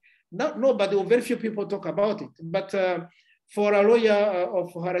genocide. Nobody or very few people talk about it, but for a lawyer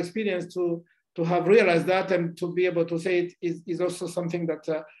of her experience to have realized that and to be able to say it is also something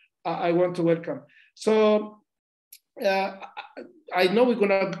that I want to welcome. So I know we're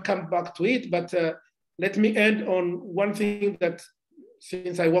gonna come back to it, but let me end on one thing that,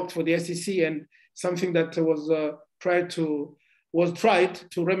 since I worked for the SEC, and something that was tried to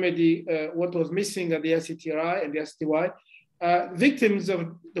remedy what was missing at the ICTR and the STY. Victims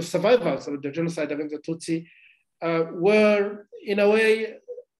of the survivors of the genocide against the Tutsi were in a way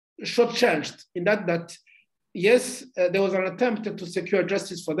shortchanged in that yes, there was an attempt to secure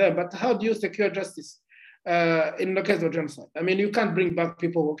justice for them, but how do you secure justice in the case of genocide? I mean, you can't bring back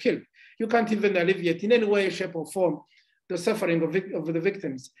people who were killed. You can't even alleviate in any way, shape, or form the suffering of the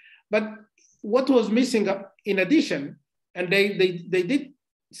victims. But what was missing in addition, and they did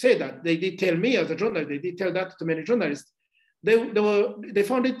say that, they did tell me as a journalist, they did tell that to many journalists, they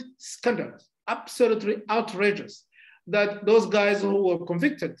found it scandalous, absolutely outrageous, that those guys who were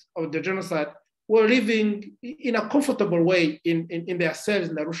convicted of the genocide were living in a comfortable way in their cells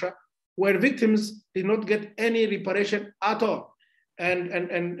in Arusha, where victims did not get any reparation at all.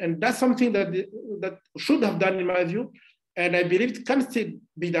 And that's something that should have done, in my view, and I believe it can still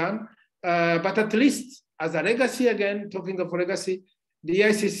be done, but at least as a legacy, again, talking of legacy, the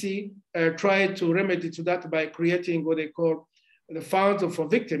ICC tried to remedy to that by creating what they call the funds for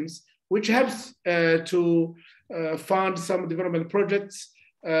victims, which helps to fund some development projects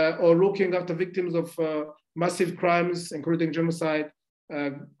or looking after victims of massive crimes, including genocide,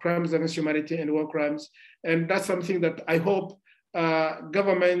 crimes against humanity, and war crimes. And that's something that I hope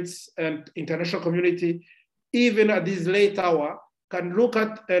governments and international community, even at this late hour, can look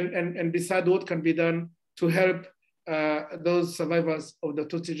at and decide what can be done to help those survivors of the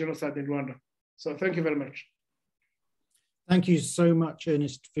Tutsi genocide in Rwanda. So thank you very much. Thank you so much,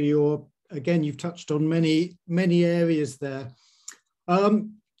 Ernest, for your, again, you've touched on many areas there.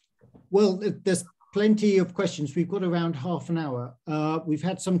 Well, there's plenty of questions. We've got around half an hour. We've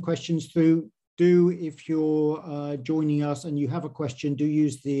had some questions through. If you're joining us and you have a question, do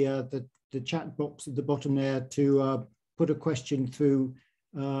use the chat box at the bottom there to put a question through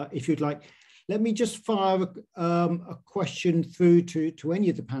if you'd like. Let me just fire a question through to any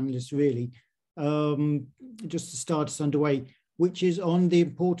of the panelists, really, just to start us underway, which is on the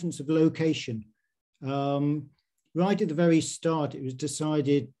importance of location. Right at the very start, it was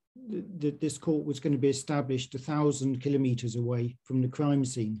decided that this court was going to be established 1,000 kilometers away from the crime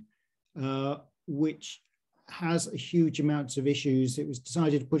scene, which has a huge amounts of issues. It was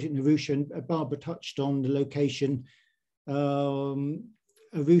decided to put it in Arusha, and Barbara touched on the location.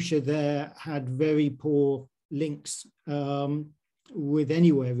 Arusha there had very poor links with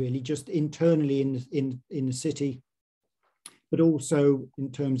anywhere really, just internally in the city, but also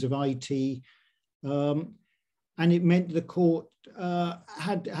in terms of IT. And it meant the court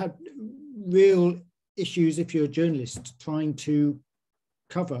had real issues if you're a journalist trying to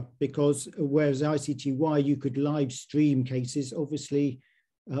cover, because whereas ICTY you could live stream cases, obviously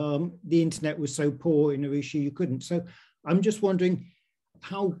the internet was so poor in Arusha you couldn't. So I'm just wondering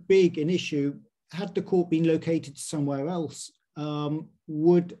how big an issue, had the court been located somewhere else,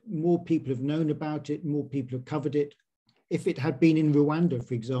 would more people have known about it, more people have covered it? If it had been in Rwanda,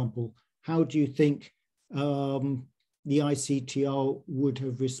 for example, how do you think the ICTR would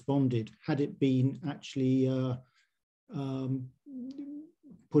have responded had it been actually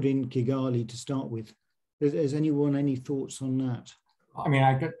put in Kigali to start with? Has anyone any thoughts on that? I mean,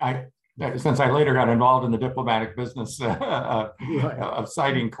 since I later got involved in the diplomatic business of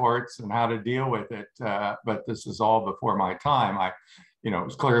citing courts and how to deal with it, but this is all before my time. It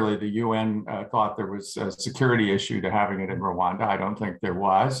was clearly the UN thought there was a security issue to having it in Rwanda. I don't think there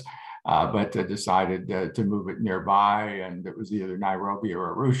was, but decided to move it nearby, and it was either Nairobi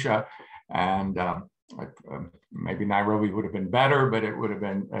or Arusha, and maybe Nairobi would have been better, but it would have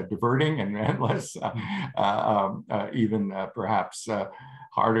been diverting and less, even perhaps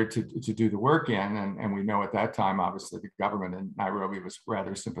harder to do the work in. And we know at that time, obviously, the government in Nairobi was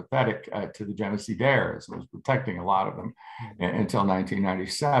rather sympathetic to the genocidaires and was protecting a lot of them until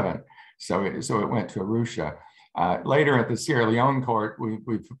 1997. So it went to Arusha. Later at the Sierra Leone court,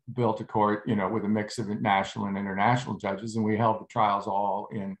 we've built a court, with a mix of national and international judges, and we held the trials all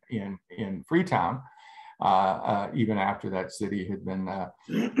in Freetown. even after that city had been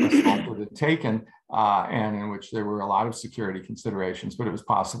assaulted and taken, and in which there were a lot of security considerations, but it was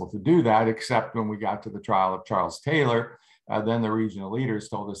possible to do that, except when we got to the trial of Charles Taylor. Then the regional leaders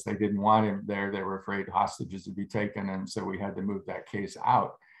told us they didn't want him there. They were afraid hostages would be taken, and so we had to move that case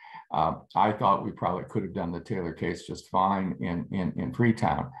out. I thought we probably could have done the Taylor case just fine in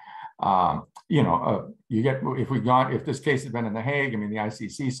Freetown. If this case had been in The Hague, I mean, the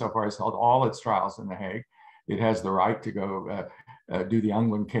ICC so far has held all its trials in The Hague. It has the right to go do the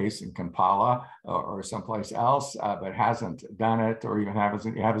Ungwen case in Kampala or someplace else, but hasn't done it, or even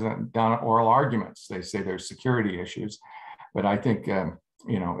hasn't done oral arguments. They say there's security issues, but I think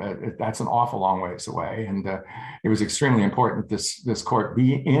that's an awful long ways away. And it was extremely important that this court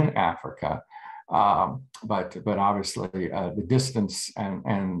be in Africa. But obviously the distance and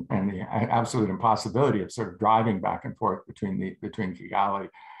the absolute impossibility of sort of driving back and forth between Kigali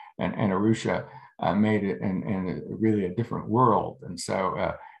and Arusha made it in really a different world. And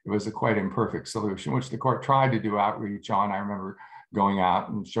so it was a quite imperfect solution, which the court tried to do outreach on. I remember going out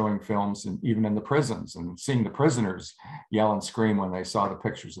and showing films, and even in the prisons, and seeing the prisoners yell and scream when they saw the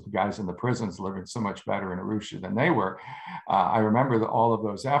pictures of the guys in the prisons living so much better in Arusha than they were. I remember all of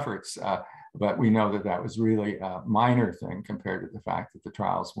those efforts, but we know that that was really a minor thing compared to the fact that the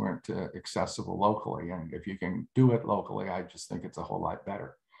trials weren't accessible locally. And if you can do it locally, I just think it's a whole lot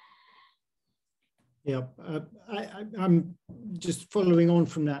better. Yeah, I'm just following on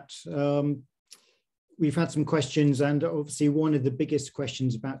from that. We've had some questions, and obviously one of the biggest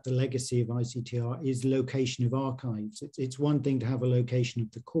questions about the legacy of ICTR is location of archives. It's one thing to have a location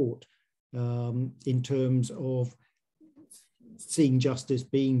of the court in terms of seeing justice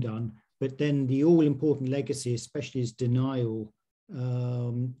being done, but then the all-important legacy, especially as denial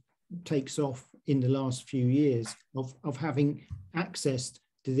takes off in the last few years of having access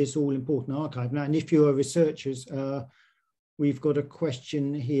to this all-important archive. Now, and if you're researchers, we've got a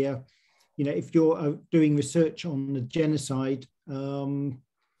question here. If you're doing research on the genocide, you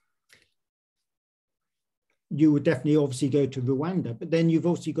would definitely obviously go to Rwanda, but then you've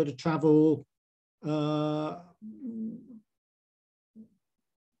also got to travel, you've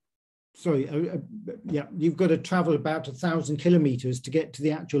got to travel about 1,000 kilometers to get to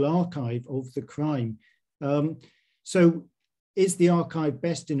the actual archive of the crime. So is the archive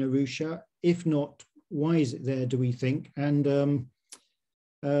best in Arusha? If not, why is it there, do we think? And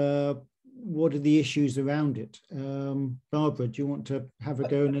what are the issues around it? Barbara, do you want to have a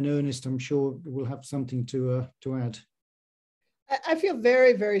go? And Ernest, I'm sure we'll have something to add. I feel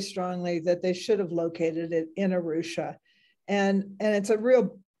very, very strongly that they should have located it in Arusha. And it's a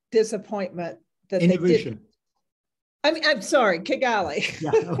real disappointment that they didn't. I'm sorry, Kigali.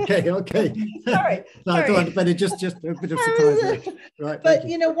 Yeah, okay. Sorry. I thought, but it just a bit of surprise. Right. But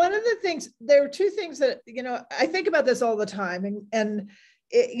one of the things, there are two things that, I think about this all the time, and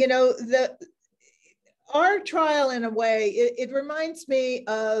our trial, in a way, it reminds me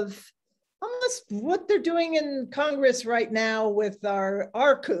of almost what they're doing in Congress right now with our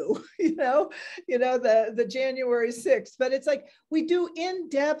coup, the January 6th. But it's like we do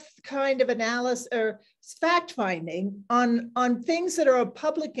in-depth kind of analysis or fact-finding on things that are of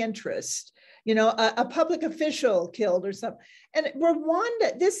public interest, a public official killed or something. And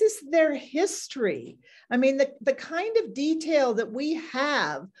Rwanda, this is their history. I mean, the kind of detail that we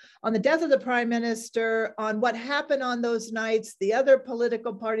have on the death of the prime minister, on what happened on those nights, the other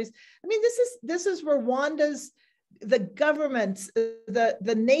political parties. I mean, this is Rwanda's, the government's,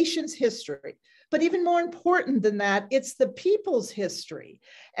 the nation's history. But even more important than that, it's the people's history.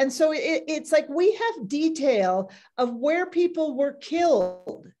 And so it's like we have detail of where people were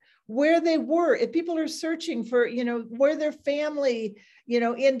killed, where they were, if people are searching for, where their family,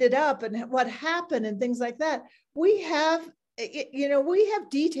 ended up and what happened and things like that. We have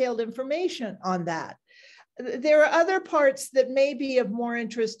detailed information on that. There are other parts that may be of more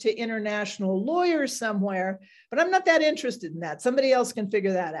interest to international lawyers somewhere, but I'm not that interested in that. Somebody else can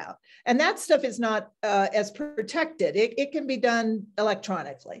figure that out. And that stuff is not as protected. It can be done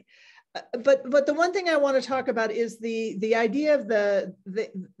electronically. But the one thing I want to talk about is the idea of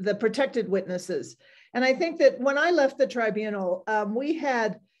the protected witnesses. And I think that when I left the tribunal, we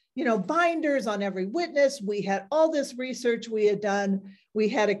had, binders on every witness. We had all this research we had done. We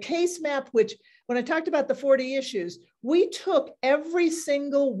had a case map, which when I talked about the 40 issues, we took every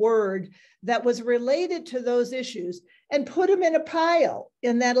single word that was related to those issues and put them in a pile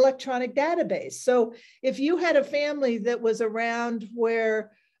in that electronic database. So if you had a family that was around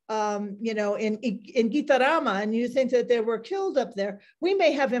where, in Gitarama, and you think that they were killed up there, we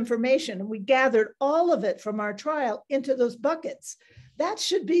may have information, and we gathered all of it from our trial into those buckets. That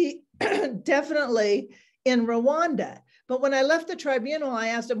should be definitely in Rwanda. But when I left the tribunal, I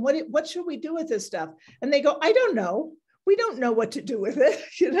asked them, what should we do with this stuff? And they go, I don't know. We don't know what to do with it,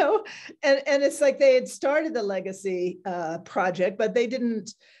 you know? And it's like they had started the legacy project, but they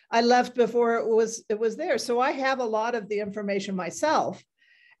didn't, I left before it was there. So I have a lot of the information myself.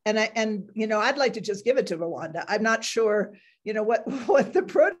 And you know, I'd like to just give it to Rwanda. I'm not sure, you know, what the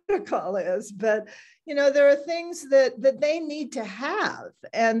protocol is, but you know, there are things that they need to have.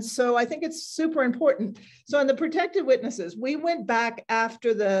 And so I think it's super important. So on the protected witnesses, we went back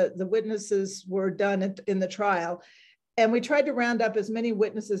after the witnesses were done in the trial, and we tried to round up as many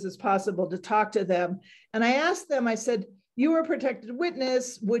witnesses as possible to talk to them. And I asked them, I said, you were a protected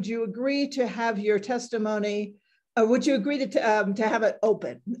witness. Would you agree to have your testimony, or would you agree to have it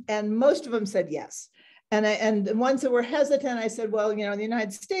open? And most of them said yes. And the ones that were hesitant, I said, well, you know, in the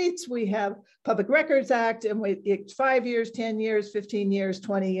United States, we have Public Records Act, and it's 5 years, 10 years, 15 years,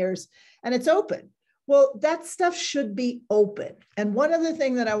 20 years, and it's open. Well, that stuff should be open. And one other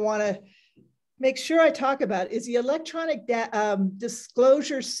thing that I want to make sure I talk about is the electronic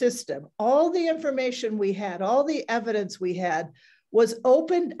disclosure system. All the information we had, all the evidence we had was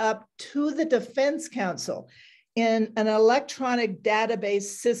opened up to the Defense Counsel in an electronic database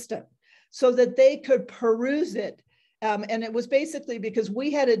system, so that they could peruse it. And it was basically because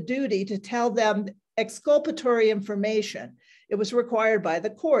we had a duty to tell them exculpatory information. It was required by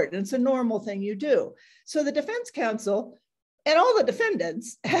the court, and it's a normal thing you do. So the defense counsel and all the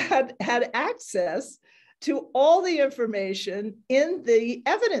defendants had access to all the information in the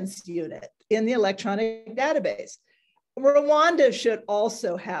evidence unit in the electronic database. Rwanda should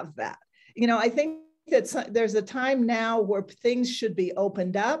also have that. You know, I think that there's a time now where things should be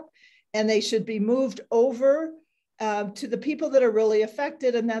opened up, and they should be moved over to the people that are really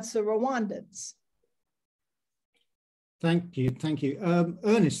affected, and that's the Rwandans. Thank you, thank you.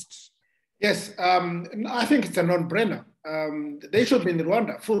 Ernest. Yes, I think it's a non-brainer. They should be in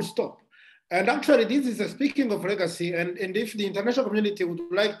Rwanda, full stop. And actually, this is speaking of legacy, and if the international community would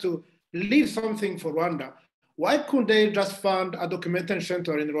like to leave something for Rwanda, why couldn't they just fund a documentation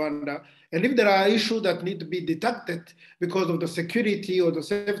center in Rwanda? And if there are issues that need to be detected because of the security or the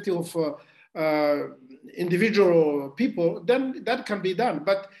safety of individual people, then that can be done.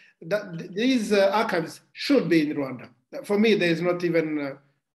 But these archives should be in Rwanda. For me, there is not even,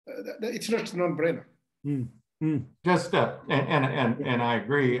 it's not a non-brainer. Just, and I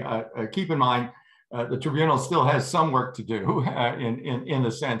agree, keep in mind, the tribunal still has some work to do in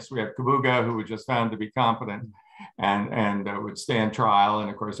the sense we have Kabuga, who was just found to be competent and would stand trial. And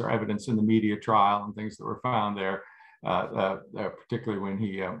of course, our evidence in the media trial and things that were found there, particularly when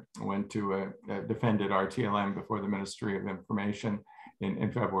he went to defended RTLM before the Ministry of Information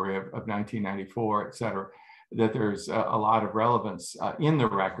in February of 1994, et cetera, that there's a lot of relevance in the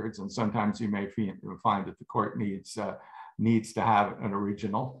records. And sometimes you may find that the court needs to have an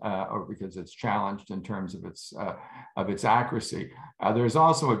original, or because it's challenged in terms of its accuracy. There's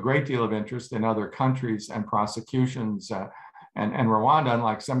also a great deal of interest in other countries and prosecutions, and Rwanda,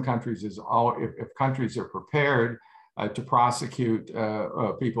 unlike some countries, is if countries are prepared to prosecute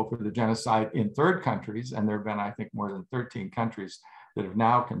people for the genocide in third countries, and there have been, I think, more than 13 countries that have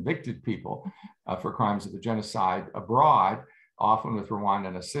now convicted people for crimes of the genocide abroad, often with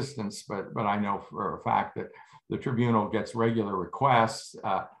Rwandan assistance, but I know for a fact that the tribunal gets regular requests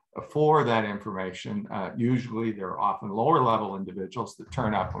for that information. Usually they're often lower level individuals that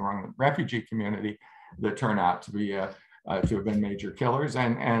turn up among the refugee community that turn out to be to have been major killers,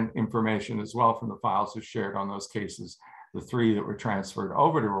 and information as well from the files are shared on those cases, the 3 that were transferred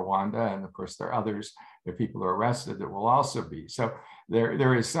over to Rwanda, and of course there are others, if people are arrested, that will also be. So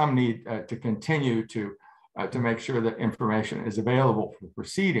there is some need to continue to make sure that information is available for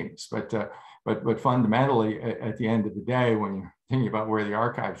proceedings, but fundamentally, at the end of the day, when you're thinking about where the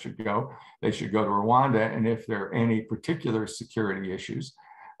archives should go, they should go to Rwanda. And if there are any particular security issues,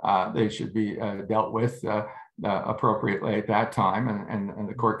 they should be dealt with appropriately at that time. And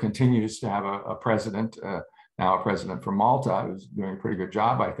the court continues to have a president, now a president from Malta, who's doing a pretty good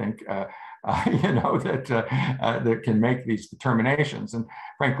job, I think, you know, that can make these determinations. And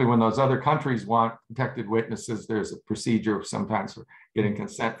frankly, when those other countries want protected witnesses, there's a procedure sometimes for getting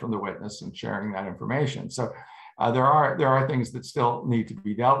consent from the witness and sharing that information. So there are things that still need to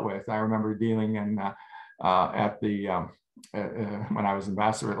be dealt with. I remember dealing in when I was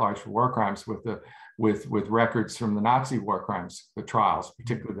ambassador at large for war crimes with records from the Nazi war crimes, the trials,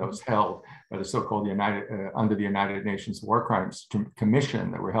 particularly those held by the so-called under the United Nations War Crimes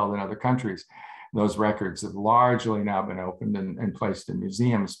Commission that were held in other countries. Those records have largely now been opened and placed in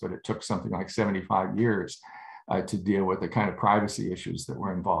museums, but it took something like 75 years to deal with the kind of privacy issues that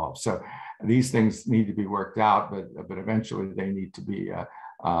were involved. So these things need to be worked out, but eventually they need to be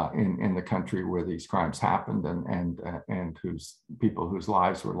in the country where these crimes happened and people whose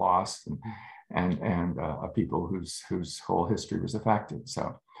lives were lost and people whose whole history was affected.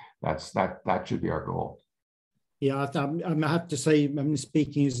 So that should be our goal. Yeah, I have to say,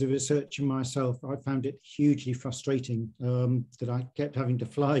 speaking as a researcher myself, I found it hugely frustrating that I kept having to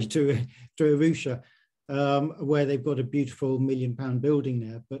fly to Arusha, where they've got a beautiful £1 million building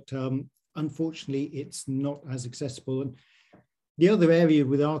there, but unfortunately it's not as accessible. And the other area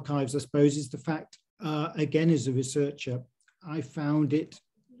with archives, I suppose, is the fact, again, as a researcher, I found it,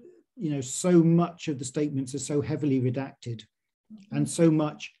 so much of the statements are so heavily redacted, and so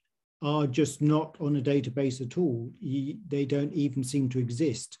much are just not on a database at all. They don't even seem to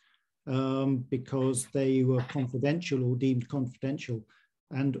exist because they were confidential or deemed confidential.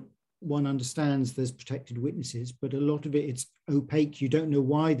 And one understands there's protected witnesses, but a lot of it's opaque. You don't know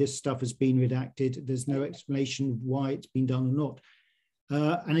why this stuff has been redacted. There's no explanation of why it's been done or not.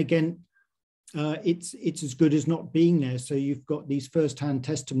 And again, it's as good as not being there. So you've got these first-hand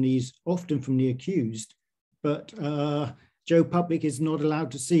testimonies, often from the accused, but Joe Public is not allowed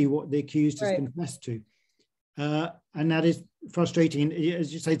to see what the accused has confessed to. And that is frustrating. And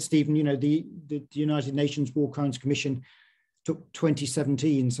as you said, Stephen, the United Nations War Crimes Commission took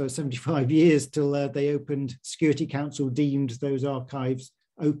 2017, so 75 years till they opened. Security Council deemed those archives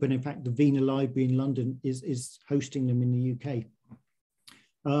open. In fact, the Wiener Library in London is hosting them in the UK.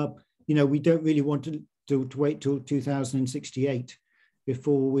 We don't really want to wait till 2068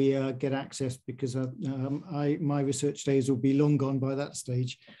 before we get access, because my research days will be long gone by that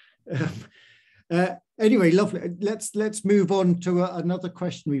stage. Anyway, lovely. Let's move on to another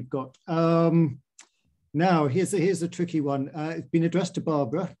question we've got. Now, here's a tricky one. It's been addressed to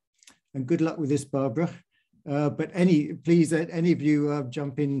Barbara, and good luck with this, Barbara. But please, any of you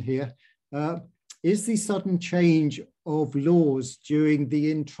jump in here. Is the sudden change of laws during the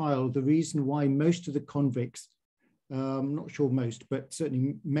in-trial the reason why most of the convicts, I'm not sure most, but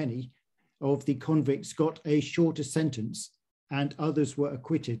certainly many of the convicts got a shorter sentence and others were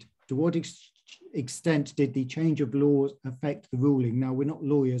acquitted? To what extent did the change of laws affect the ruling? Now, we're not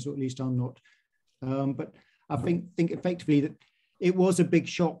lawyers, or at least I'm not, but I think effectively that it was a big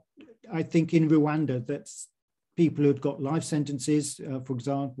shock, I think, in Rwanda, that people who'd got life sentences, for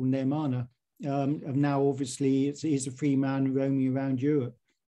example, Neymana, now obviously is a free man roaming around Europe.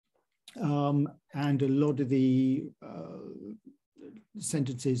 And a lot of the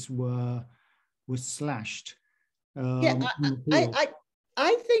sentences were slashed. I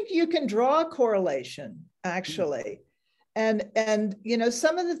think you can draw a correlation, actually. And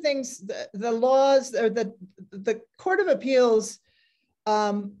some of the things, the laws, or the Court of Appeals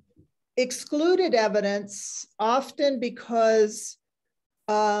excluded evidence, often because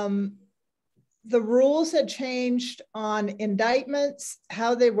the rules had changed on indictments,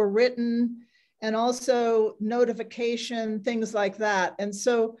 how they were written, and also notification, things like that. And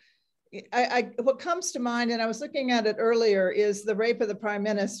so what comes to mind, and I was looking at it earlier, is the rape of the Prime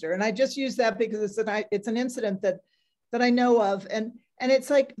Minister. And I just use that because it's an incident that I know of. And it's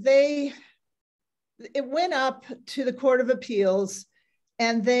like it went up to the Court of Appeals,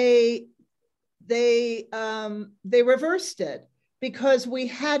 and they reversed it, because we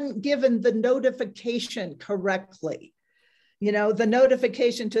hadn't given the notification correctly, the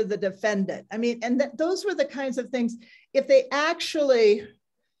notification to the defendant. I mean, and those were the kinds of things, if they actually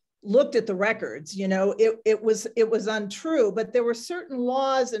looked at the records, it was untrue, but there were certain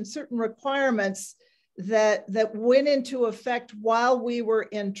laws and certain requirements that went into effect while we were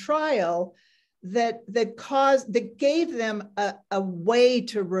in trial that gave them a way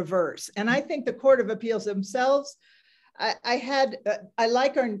to reverse. And I think the Court of Appeals themselves, I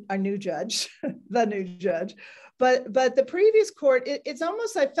like our new judge, the new judge, but the previous court, it's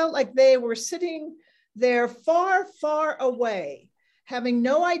almost, I felt like they were sitting there far, far away, having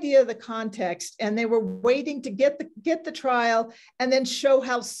no idea of the context, and they were waiting to get the trial and then show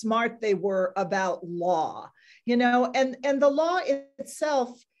how smart they were about law, and the law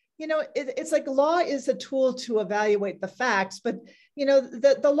itself, it's like law is a tool to evaluate the facts, but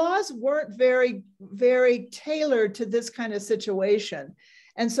the laws weren't very, very tailored to this kind of situation.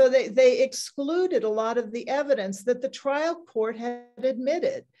 And so they excluded a lot of the evidence that the trial court had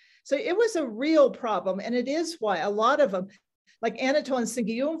admitted. So it was a real problem. And it is why a lot of them, like Anatole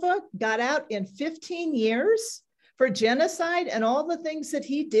Nsengiyumva, got out in 15 years for genocide and all the things that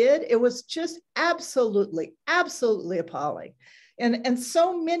he did. It was just absolutely, absolutely appalling. And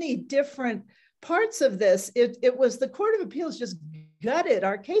so many different parts of this, it was the Court of Appeals just gutted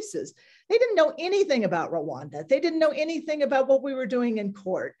our cases. They didn't know anything about Rwanda. They didn't know anything about what we were doing in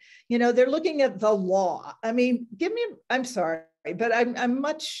court. You know, they're looking at the law. I mean, I'm sorry, but I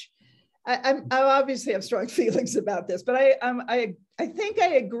obviously have strong feelings about this, but I think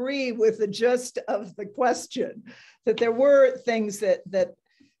I agree with the gist of the question, that there were things that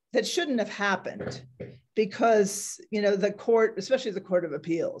shouldn't have happened because, you know, the court, especially the Court of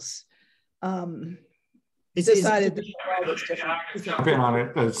Appeals, decided that the law was different. Jump in on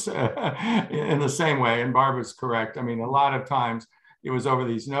it in the same way, and Barbara's correct. I mean, a lot of times it was over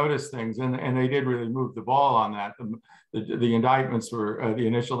these notice things, and they did really move the ball on that. The indictments were, the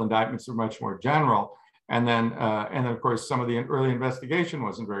initial indictments were much more general. And then of course, some of the early investigation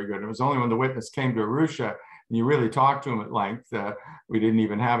wasn't very good. It was only when the witness came to Arusha and you really talked to him at length. We didn't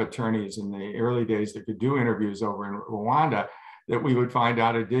even have attorneys in the early days that could do interviews over in Rwanda, that we would find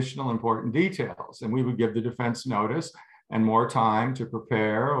out additional important details. And we would give the defense notice and more time to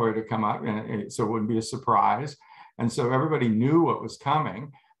prepare or to come up, and so it wouldn't be a surprise. And so everybody knew what was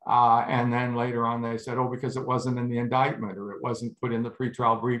coming. And then later on, they said, oh, because it wasn't in the indictment or it wasn't put in the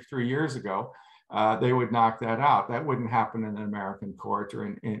pretrial brief 3 years ago, they would knock that out. That wouldn't happen in an American court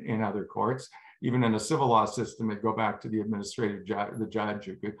or in other courts. Even in a civil law system, it'd go back to the administrative judge, the judge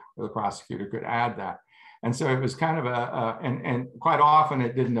or the prosecutor could add that. And so it was kind of and quite often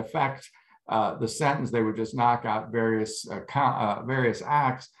it didn't affect the sentence. They would just knock out various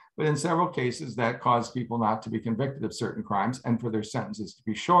acts. But in several cases, that caused people not to be convicted of certain crimes and for their sentences to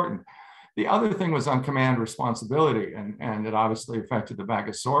be shortened. The other thing was on command responsibility, and it obviously affected the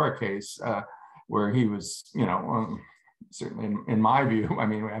Bagasora case, where he was, you know, certainly in my view, I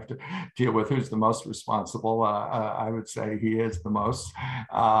mean, we have to deal with who's the most responsible. I would say he is the most,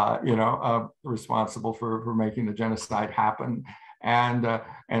 responsible for making the genocide happen. And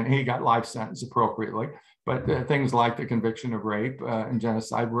he got life sentence appropriately. But things like the conviction of rape and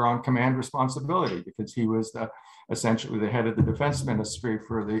genocide were on command responsibility because he was essentially the head of the defense ministry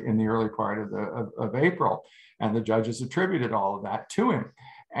in the early part of April. And the judges attributed all of that to him.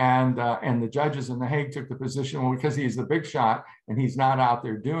 And the judges in The Hague took the position, well, because he's the big shot and he's not out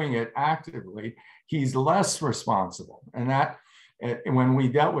there doing it actively, he's less responsible. And that, when we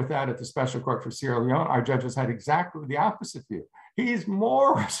dealt with that at the Special Court for Sierra Leone, our judges had exactly the opposite view. He's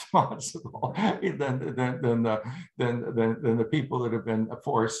more responsible than the people that have been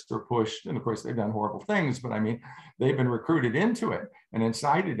forced or pushed. And of course, they've done horrible things, but I mean, they've been recruited into it and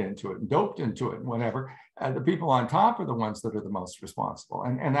incited into it and doped into it and whatever. The people on top are the ones that are the most responsible.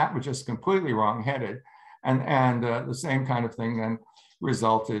 And that was just completely wrong-headed. And the same kind of thing then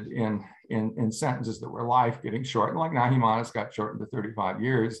resulted in sentences that were life getting shortened, like Nahimana's got shortened to 35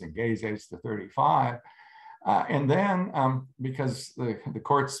 years and Geze's to 35. And then because the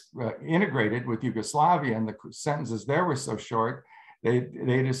courts integrated with Yugoslavia and the sentences there were so short,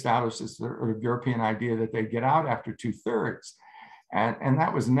 they'd established this sort of European idea that they'd get out after 2/3. And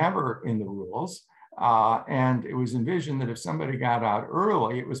that was never in the rules. And it was envisioned that if somebody got out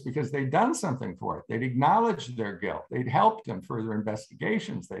early, it was because they'd done something for it. They'd acknowledged their guilt. They'd helped in further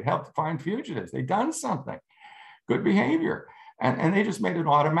investigations. They'd helped find fugitives. They'd done something, good behavior. And they just made it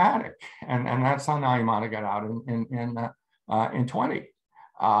automatic. And that's how Nahimana got out in 20,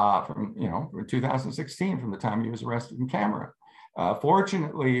 from 2016, from the time he was arrested in Cameroon.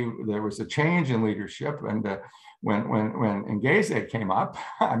 Fortunately, there was a change in leadership, and when Ngeze came up,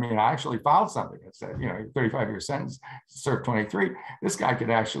 I mean, I actually filed something that said, 35-year sentence, served 23. This guy could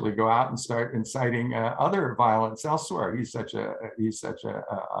actually go out and start inciting other violence elsewhere. He's such a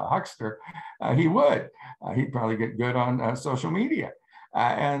huckster. He would. He'd probably get good on social media,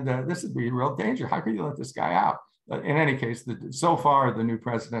 and this would be a real danger. How could you let this guy out? In any case, so far, the new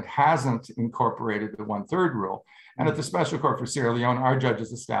president hasn't incorporated the 1/3 rule. And at the Special Court for Sierra Leone, our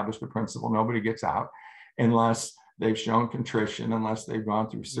judges established the principle nobody gets out unless they've shown contrition, unless they've gone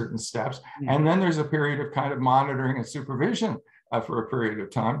through certain steps. And then there's a period of kind of monitoring and supervision for a period of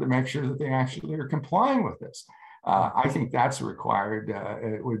time to make sure that they actually are complying with this. I think that's required.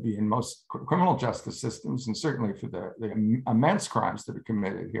 It would be in most criminal justice systems, and certainly for the immense crimes that are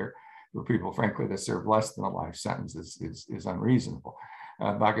committed here, for people, frankly, that serve less than a life sentence is unreasonable.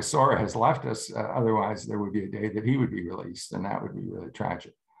 Bagasora has left us. Otherwise, there would be a day that he would be released, and that would be really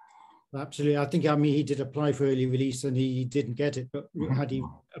tragic. Absolutely. I think, he did apply for early release and he didn't get it, but had he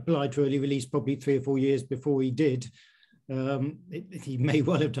applied for early release probably 3 or 4 years before he did, he may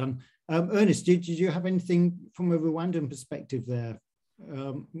well have done. Ernest, did you have anything from a Rwandan perspective there?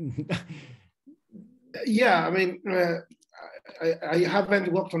 Yeah, I mean, I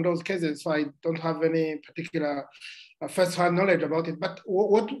haven't worked on those cases, so I don't have any particular first-hand knowledge about it. But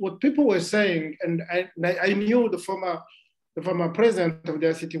what people were saying, and I knew the former the former president of the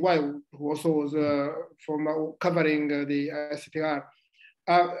ICTY, who also was covering the ICTR,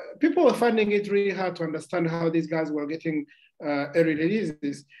 people were finding it really hard to understand how these guys were getting early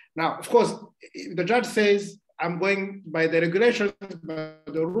releases. Now, of course, the judge says, I'm going by the regulations, by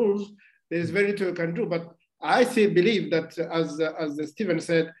the rules, there's very little you can do. But I still believe that, as Stephen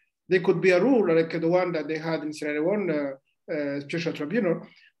said, there could be a rule like the one that they had in Sierra Leone Special Tribunal,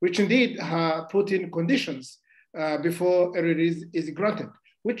 which indeed put in conditions before a release is granted,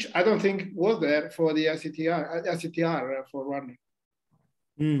 which I don't think was there for the ICTR for Rwanda.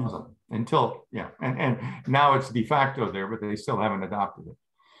 Until, yeah, and now it's de facto there, but they still haven't adopted it.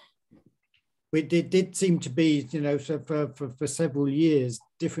 It did seem to be, you know, so for several years,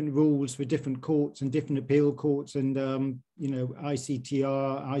 different rules for different courts and different appeal courts and, you know,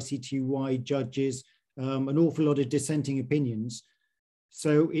 ICTR, ICTY judges, an awful lot of dissenting opinions.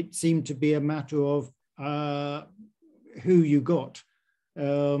 So it seemed to be a matter of who you got.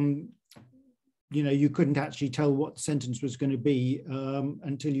 You know, you couldn't actually tell what the sentence was going to be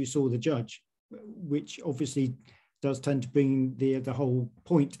until you saw the judge, which obviously does tend to bring the whole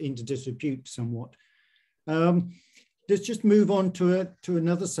point into disrepute somewhat. Let's just move on to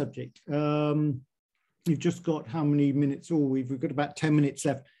another subject. You've just got how many minutes? Oh, we've got about 10 minutes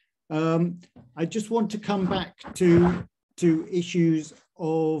left. I just want to come back to issues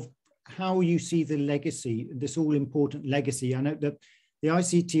of how you see the legacy, this all-important legacy. I know that the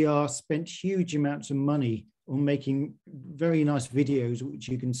ICTR spent huge amounts of money on making very nice videos, which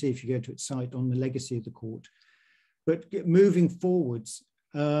you can see if you go to its site, on the legacy of the court. But moving forwards,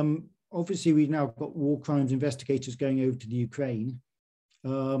 obviously we've now got war crimes investigators going over to the Ukraine,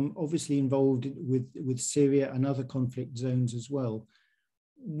 obviously involved with Syria and other conflict zones as well.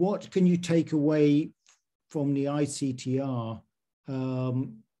 What can you take away from the ICTR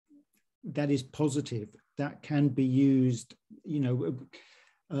that is positive, that can be used, you know,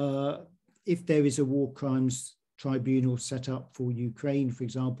 if there is a war crimes tribunal set up for Ukraine, for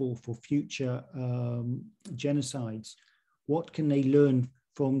example, for future genocides, what can they learn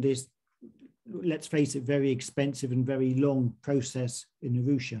from this, let's face it, very expensive and very long process in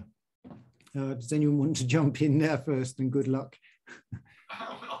Arusha? Does anyone want to jump in there first, and good luck?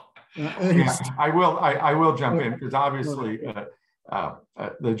 Yeah, I will jump in, because obviously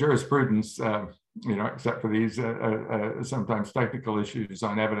the jurisprudence, you know, except for these sometimes technical issues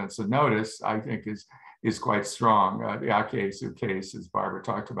on evidence and notice, I think is quite strong. The Akesu case, as Barbara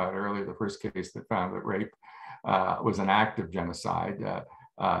talked about earlier, the first case that found that rape was an act of genocide.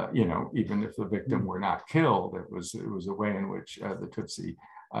 You know, even if the victim were not killed, it was a way in which the Tutsi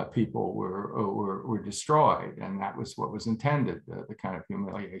people were destroyed, and that was what was intended, the kind of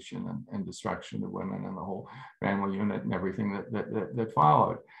humiliation and destruction of women and the whole family unit and everything that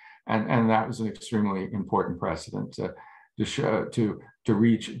followed. And that was an extremely important precedent to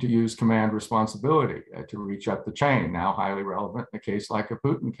use command responsibility, to reach up the chain, now highly relevant in a case like a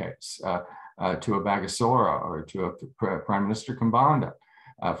Putin case, to a Bagasora or to a Prime Minister Kambanda,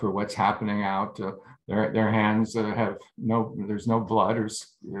 for what's happening out. Their hands have there's no blood or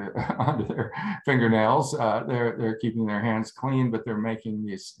under their fingernails. They're keeping their hands clean, but they're making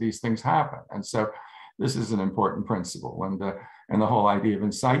these things happen. And so this is an important principle, and the whole idea of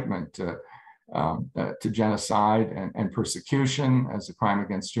incitement to genocide and persecution as a crime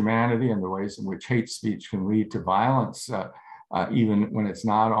against humanity, and the ways in which hate speech can lead to violence, even when it's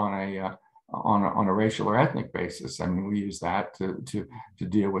not on a racial or ethnic basis. I mean, we use that to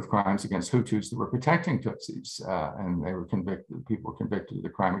deal with crimes against Hutus that were protecting Tutsis, and they were people were convicted of the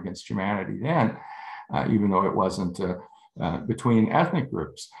crime against humanity then, even though it wasn't between ethnic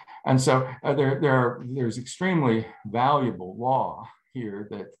groups. And so there's extremely valuable law here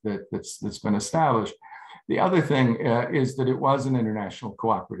that's been established. The other thing is that it was an international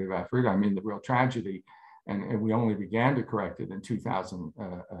cooperative effort. I mean, the real tragedy, and we only began to correct it in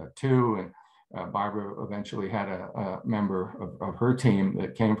 2002, and Barbara eventually had a member of her team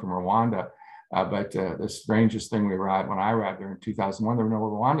that came from Rwanda. But the strangest thing, when I arrived there in 2001, there were no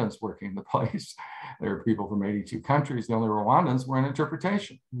Rwandans working the place. There were people from 82 countries. The only Rwandans were in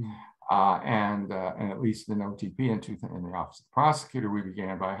interpretation. And at least in OTP in the Office of the Prosecutor, we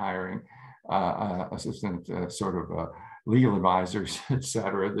began by hiring assistant legal advisors, et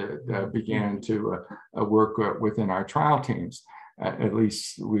cetera, that began to work within our trial teams. At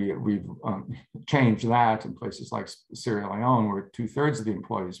least we've changed that in places like Sierra Leone, where 2/3 of the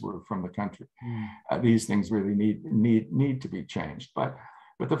employees were from the country. These things really need to be changed. But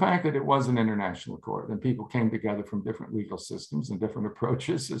the fact that it was an international court and people came together from different legal systems and different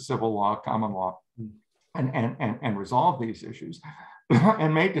approaches to civil law, common law, and resolved these issues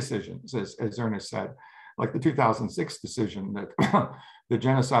and made decisions, as Ernest said, like the 2006 decision that the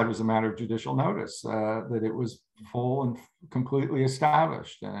genocide was a matter of judicial notice, that it was full and completely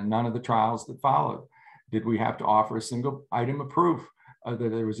established, and none of the trials that followed did we have to offer a single item of proof that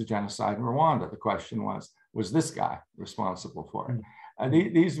there was a genocide in Rwanda. The question was this guy responsible for it?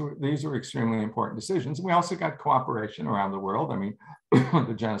 These were extremely important decisions. We also got cooperation around the world. I mean,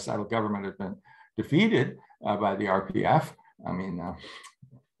 the genocidal government had been defeated by the RPF. I mean,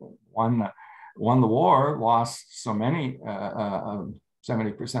 won the war, lost so many,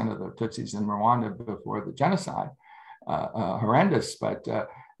 70% of the Tutsis in Rwanda before the genocide. Horrendous, but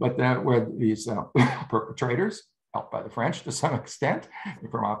there were these perpetrators, helped by the French to some extent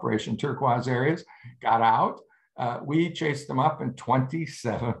from Operation Turquoise areas, got out. We chased them up in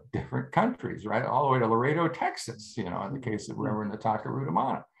 27 different countries, right? All the way to Laredo, Texas, you know, in the case of Reverend Nataka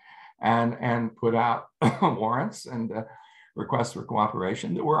Rudamana, and put out warrants and requests for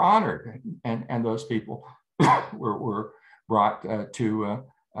cooperation that were honored. And those people were brought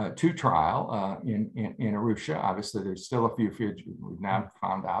to trial in Arusha. Obviously, there's still a few fugitives. We've now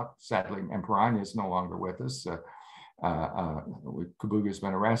found out, sadly, Mparanya is no longer with us. Kabuga has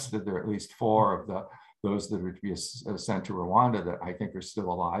been arrested. There are at least 4 of those that are to be sent to Rwanda that I think are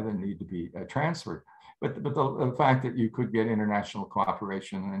still alive and need to be transferred. But the fact that you could get international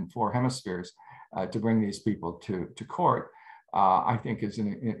cooperation in 4 hemispheres to bring these people to court, I think is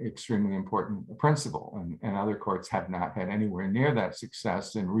an extremely important principle. And other courts have not had anywhere near that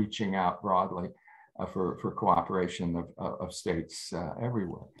success in reaching out broadly for cooperation of states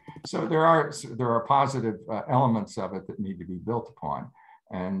everywhere. So there are positive elements of it that need to be built upon.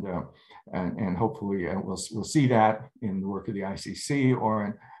 And hopefully we'll see that in the work of the ICC or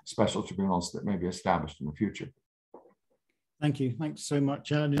in special tribunals that may be established in the future. Thank you. Thanks so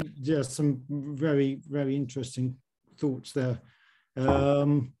much, Alan. Yeah, some very, very interesting thoughts there.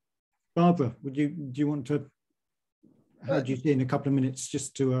 Barbara, do you want to, how do you see in a couple of minutes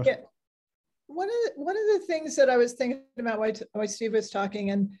just to... Yeah. One of the things that I was thinking about while Steve was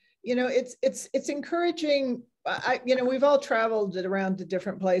talking, and you know, it's encouraging. You know, we've all traveled around to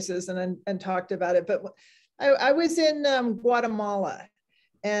different places and talked about it. But I was in Guatemala,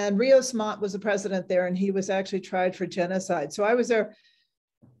 and Rios Montt was the president there, and he was actually tried for genocide. So I was there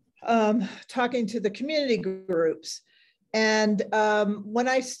talking to the community groups. And when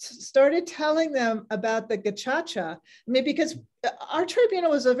I started telling them about the gacaca, I mean, because our tribunal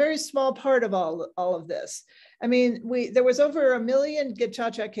was a very small part of all of this. I mean, there was over 1 million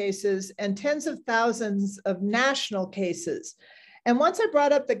gacaca cases and tens of thousands of national cases. And once I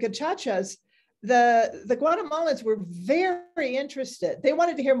brought up the gacachas, the Guatemalans were very interested. They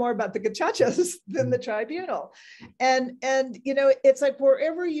wanted to hear more about the gachachas than the tribunal. And you know, it's like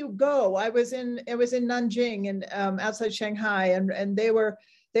wherever you go, I was in Nanjing and outside Shanghai, and they were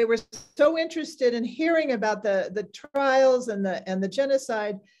so interested in hearing about the trials and the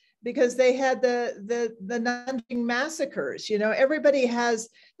genocide, because they had the Nanjing massacres. You know, everybody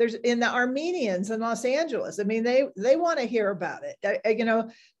there's in the Armenians in Los Angeles. I mean, they want to hear about it. You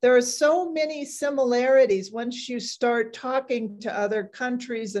know, there are so many similarities once you start talking to other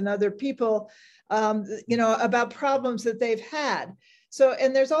countries and other people, you know, about problems that they've had. So,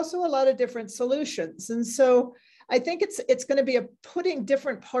 and there's also a lot of different solutions. And so I think it's going to be putting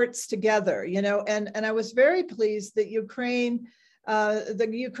different parts together, you know, and I was very pleased that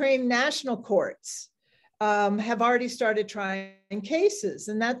the Ukraine national courts have already started trying cases,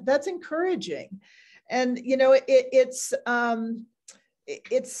 and that's encouraging. And you know, it's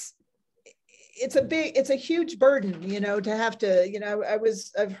a huge burden, you know, to have to, you know,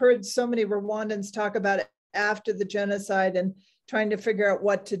 I've heard so many Rwandans talk about it after the genocide and trying to figure out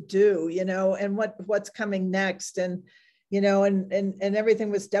what to do, you know, and what's coming next, and you know, and everything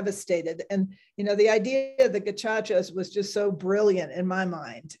was devastated. And, you know, the idea of the gachachas was just so brilliant in my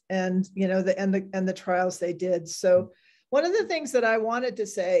mind, and, you know, the trials they did. So one of the things that I wanted to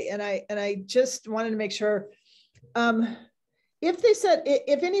say, and I just wanted to make sure,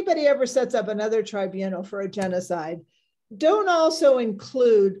 if anybody ever sets up another tribunal for a genocide, don't also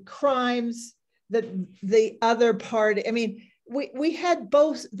include crimes that the other party, I mean, we had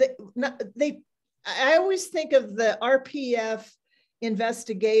both, I always think of the RPF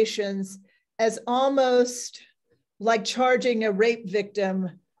investigations as almost like charging a rape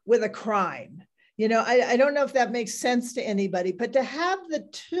victim with a crime. You know, I don't know if that makes sense to anybody, but to have the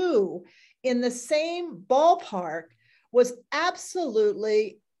two in the same ballpark was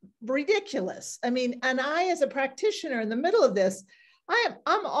absolutely ridiculous. I mean, and I, as a practitioner in the middle of this,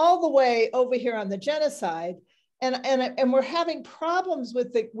 I'm all the way over here on the genocide, and we're having problems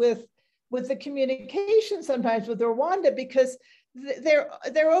with the communication sometimes with Rwanda, because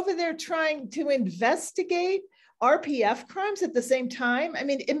they're over there trying to investigate RPF crimes at the same time. I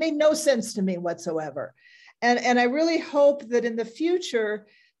mean, it made no sense to me whatsoever. And I really hope that in the future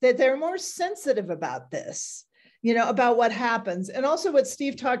that they're more sensitive about this, you know, about what happens. And also what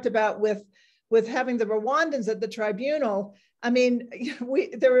Steve talked about with having the Rwandans at the tribunal. I mean,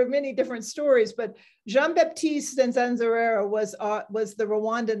 there were many different stories, but Jean-Baptiste Nzanzarera was the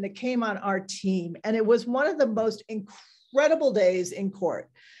Rwandan that came on our team. And it was one of the most incredible days in court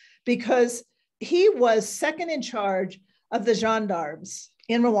because he was second in charge of the gendarmes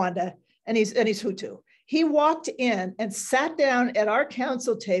in Rwanda, and he's Hutu. He walked in and sat down at our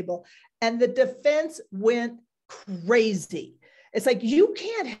counsel table, and the defense went crazy. It's like, you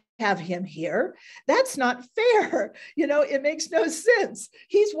can't have him here. That's not fair. You know, it makes no sense.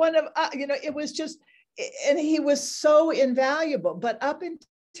 He's one of, you know, it was just, and he was so invaluable. But up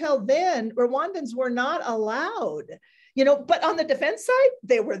until then, Rwandans were not allowed, you know, but on the defense side,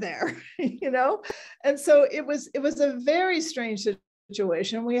 they were there, you know? And so it was a very strange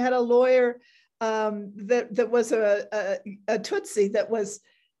situation. We had a lawyer that was a Tutsi, that was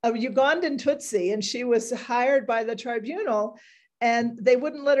a Ugandan Tutsi, and she was hired by the tribunal, and they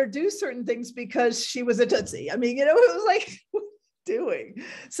wouldn't let her do certain things because she was a Tutsi. I mean, you know, it was like, what are you doing?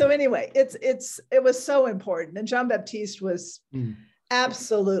 So anyway, it was so important. And Jean-Baptiste was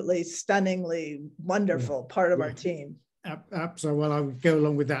absolutely stunningly wonderful part of our team. So, well, I would go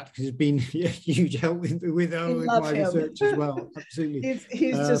along with that because it's been a huge help with my research as well. Absolutely.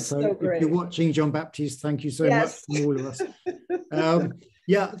 He's just so great. If you're watching, Jean-Baptiste, thank you so much from all of us.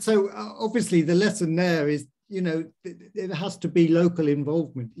 Yeah, so obviously the lesson there is, you know, it has to be local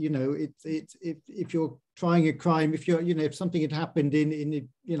involvement. You know, it's if you're trying a crime, if you're, you know, if something had happened in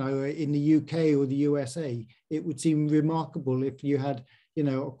the UK or the USA, it would seem remarkable if you had, you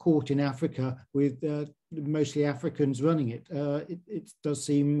know, a court in Africa with mostly Africans running it. It does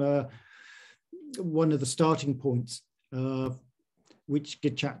seem one of the starting points which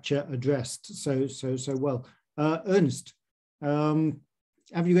Gachacha addressed so well. Ernest,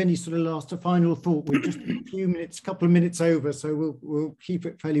 have you any sort of final thought? We're just a couple of minutes over, so we'll keep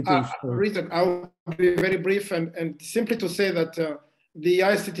it fairly brief. Reason, I'll be very brief and simply to say that the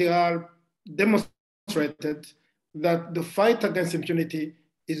ICTR demonstrated that the fight against impunity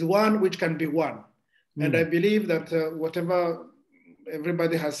is one which can be won. And I believe that whatever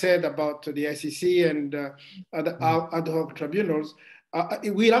everybody has said about the ICC and other ad hoc tribunals,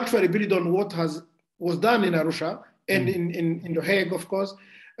 we actually build on what was done in Arusha and in The Hague, of course.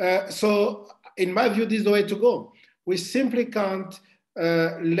 So in my view, this is the way to go. We simply can't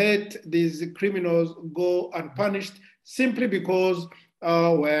let these criminals go unpunished simply because,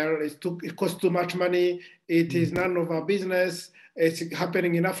 well, it costs too much money, it is none of our business, it's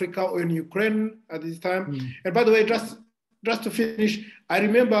happening in Africa or in Ukraine at this time. And by the way, just to finish, I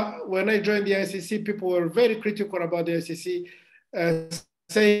remember when I joined the ICC, people were very critical about the ICC,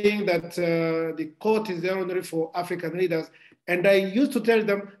 saying that the court is there only for African leaders. And I used to tell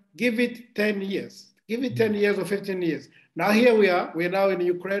them, give it 10 years. Give it 10 years or 15 years. Now here we are. We are now in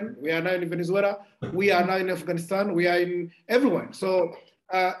Ukraine. We are now in Venezuela. We are now in Afghanistan. We are in everywhere. So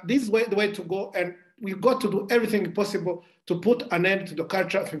this is the way to go. And we've got to do everything possible to put an end to the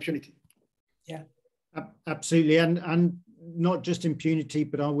culture of impunity. Yeah, absolutely. And not just impunity,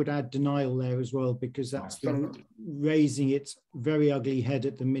 but I would add denial there as well, because that's raising its very ugly head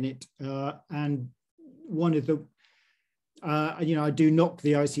at the minute. And one of the, you know, I do knock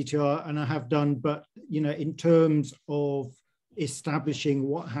the ICTR, and I have done, but, you know, in terms of establishing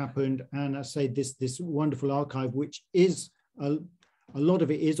what happened, and I say this wonderful archive, which is a lot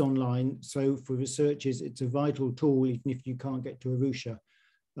of it is online. So for researchers, it's a vital tool, even if you can't get to Arusha.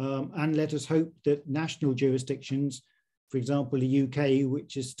 And let us hope that national jurisdictions, for example, the UK,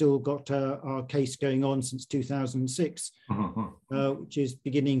 which has still got our case going on since 2006, which is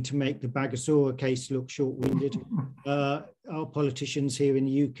beginning to make the Bagasora case look short-winded. Our politicians here in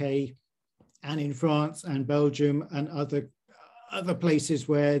the UK and in France and Belgium and other places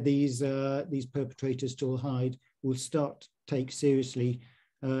where these perpetrators still hide will start to take seriously.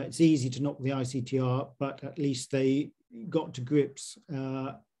 It's easy to knock the ICTR, but at least they got to grips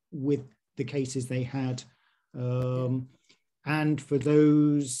with the cases they had. And for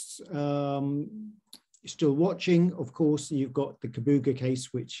those still watching, of course, you've got the Kabuga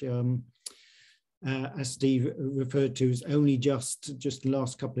case, which, as Steve referred to, is only just the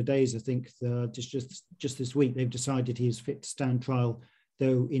last couple of days. I think just this week they've decided he is fit to stand trial,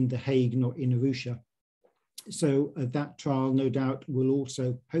 though in The Hague, not in Arusha. So that trial, no doubt, will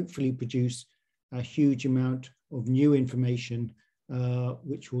also hopefully produce a huge amount of new information,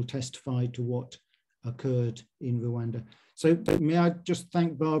 which will testify to what occurred in Rwanda. So may I just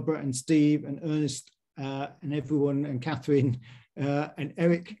thank Barbara and Steve and Ernest and everyone, and Catherine and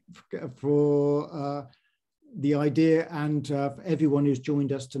Eric for the idea, and for everyone who's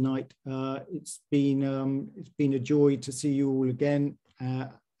joined us tonight. It's been a joy to see you all again,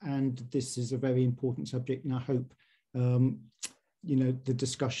 and this is a very important subject, and I hope you know, the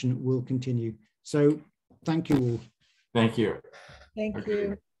discussion will continue. So thank you all. Thank you. Thank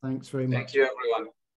you. Thanks very much. Thank you, everyone.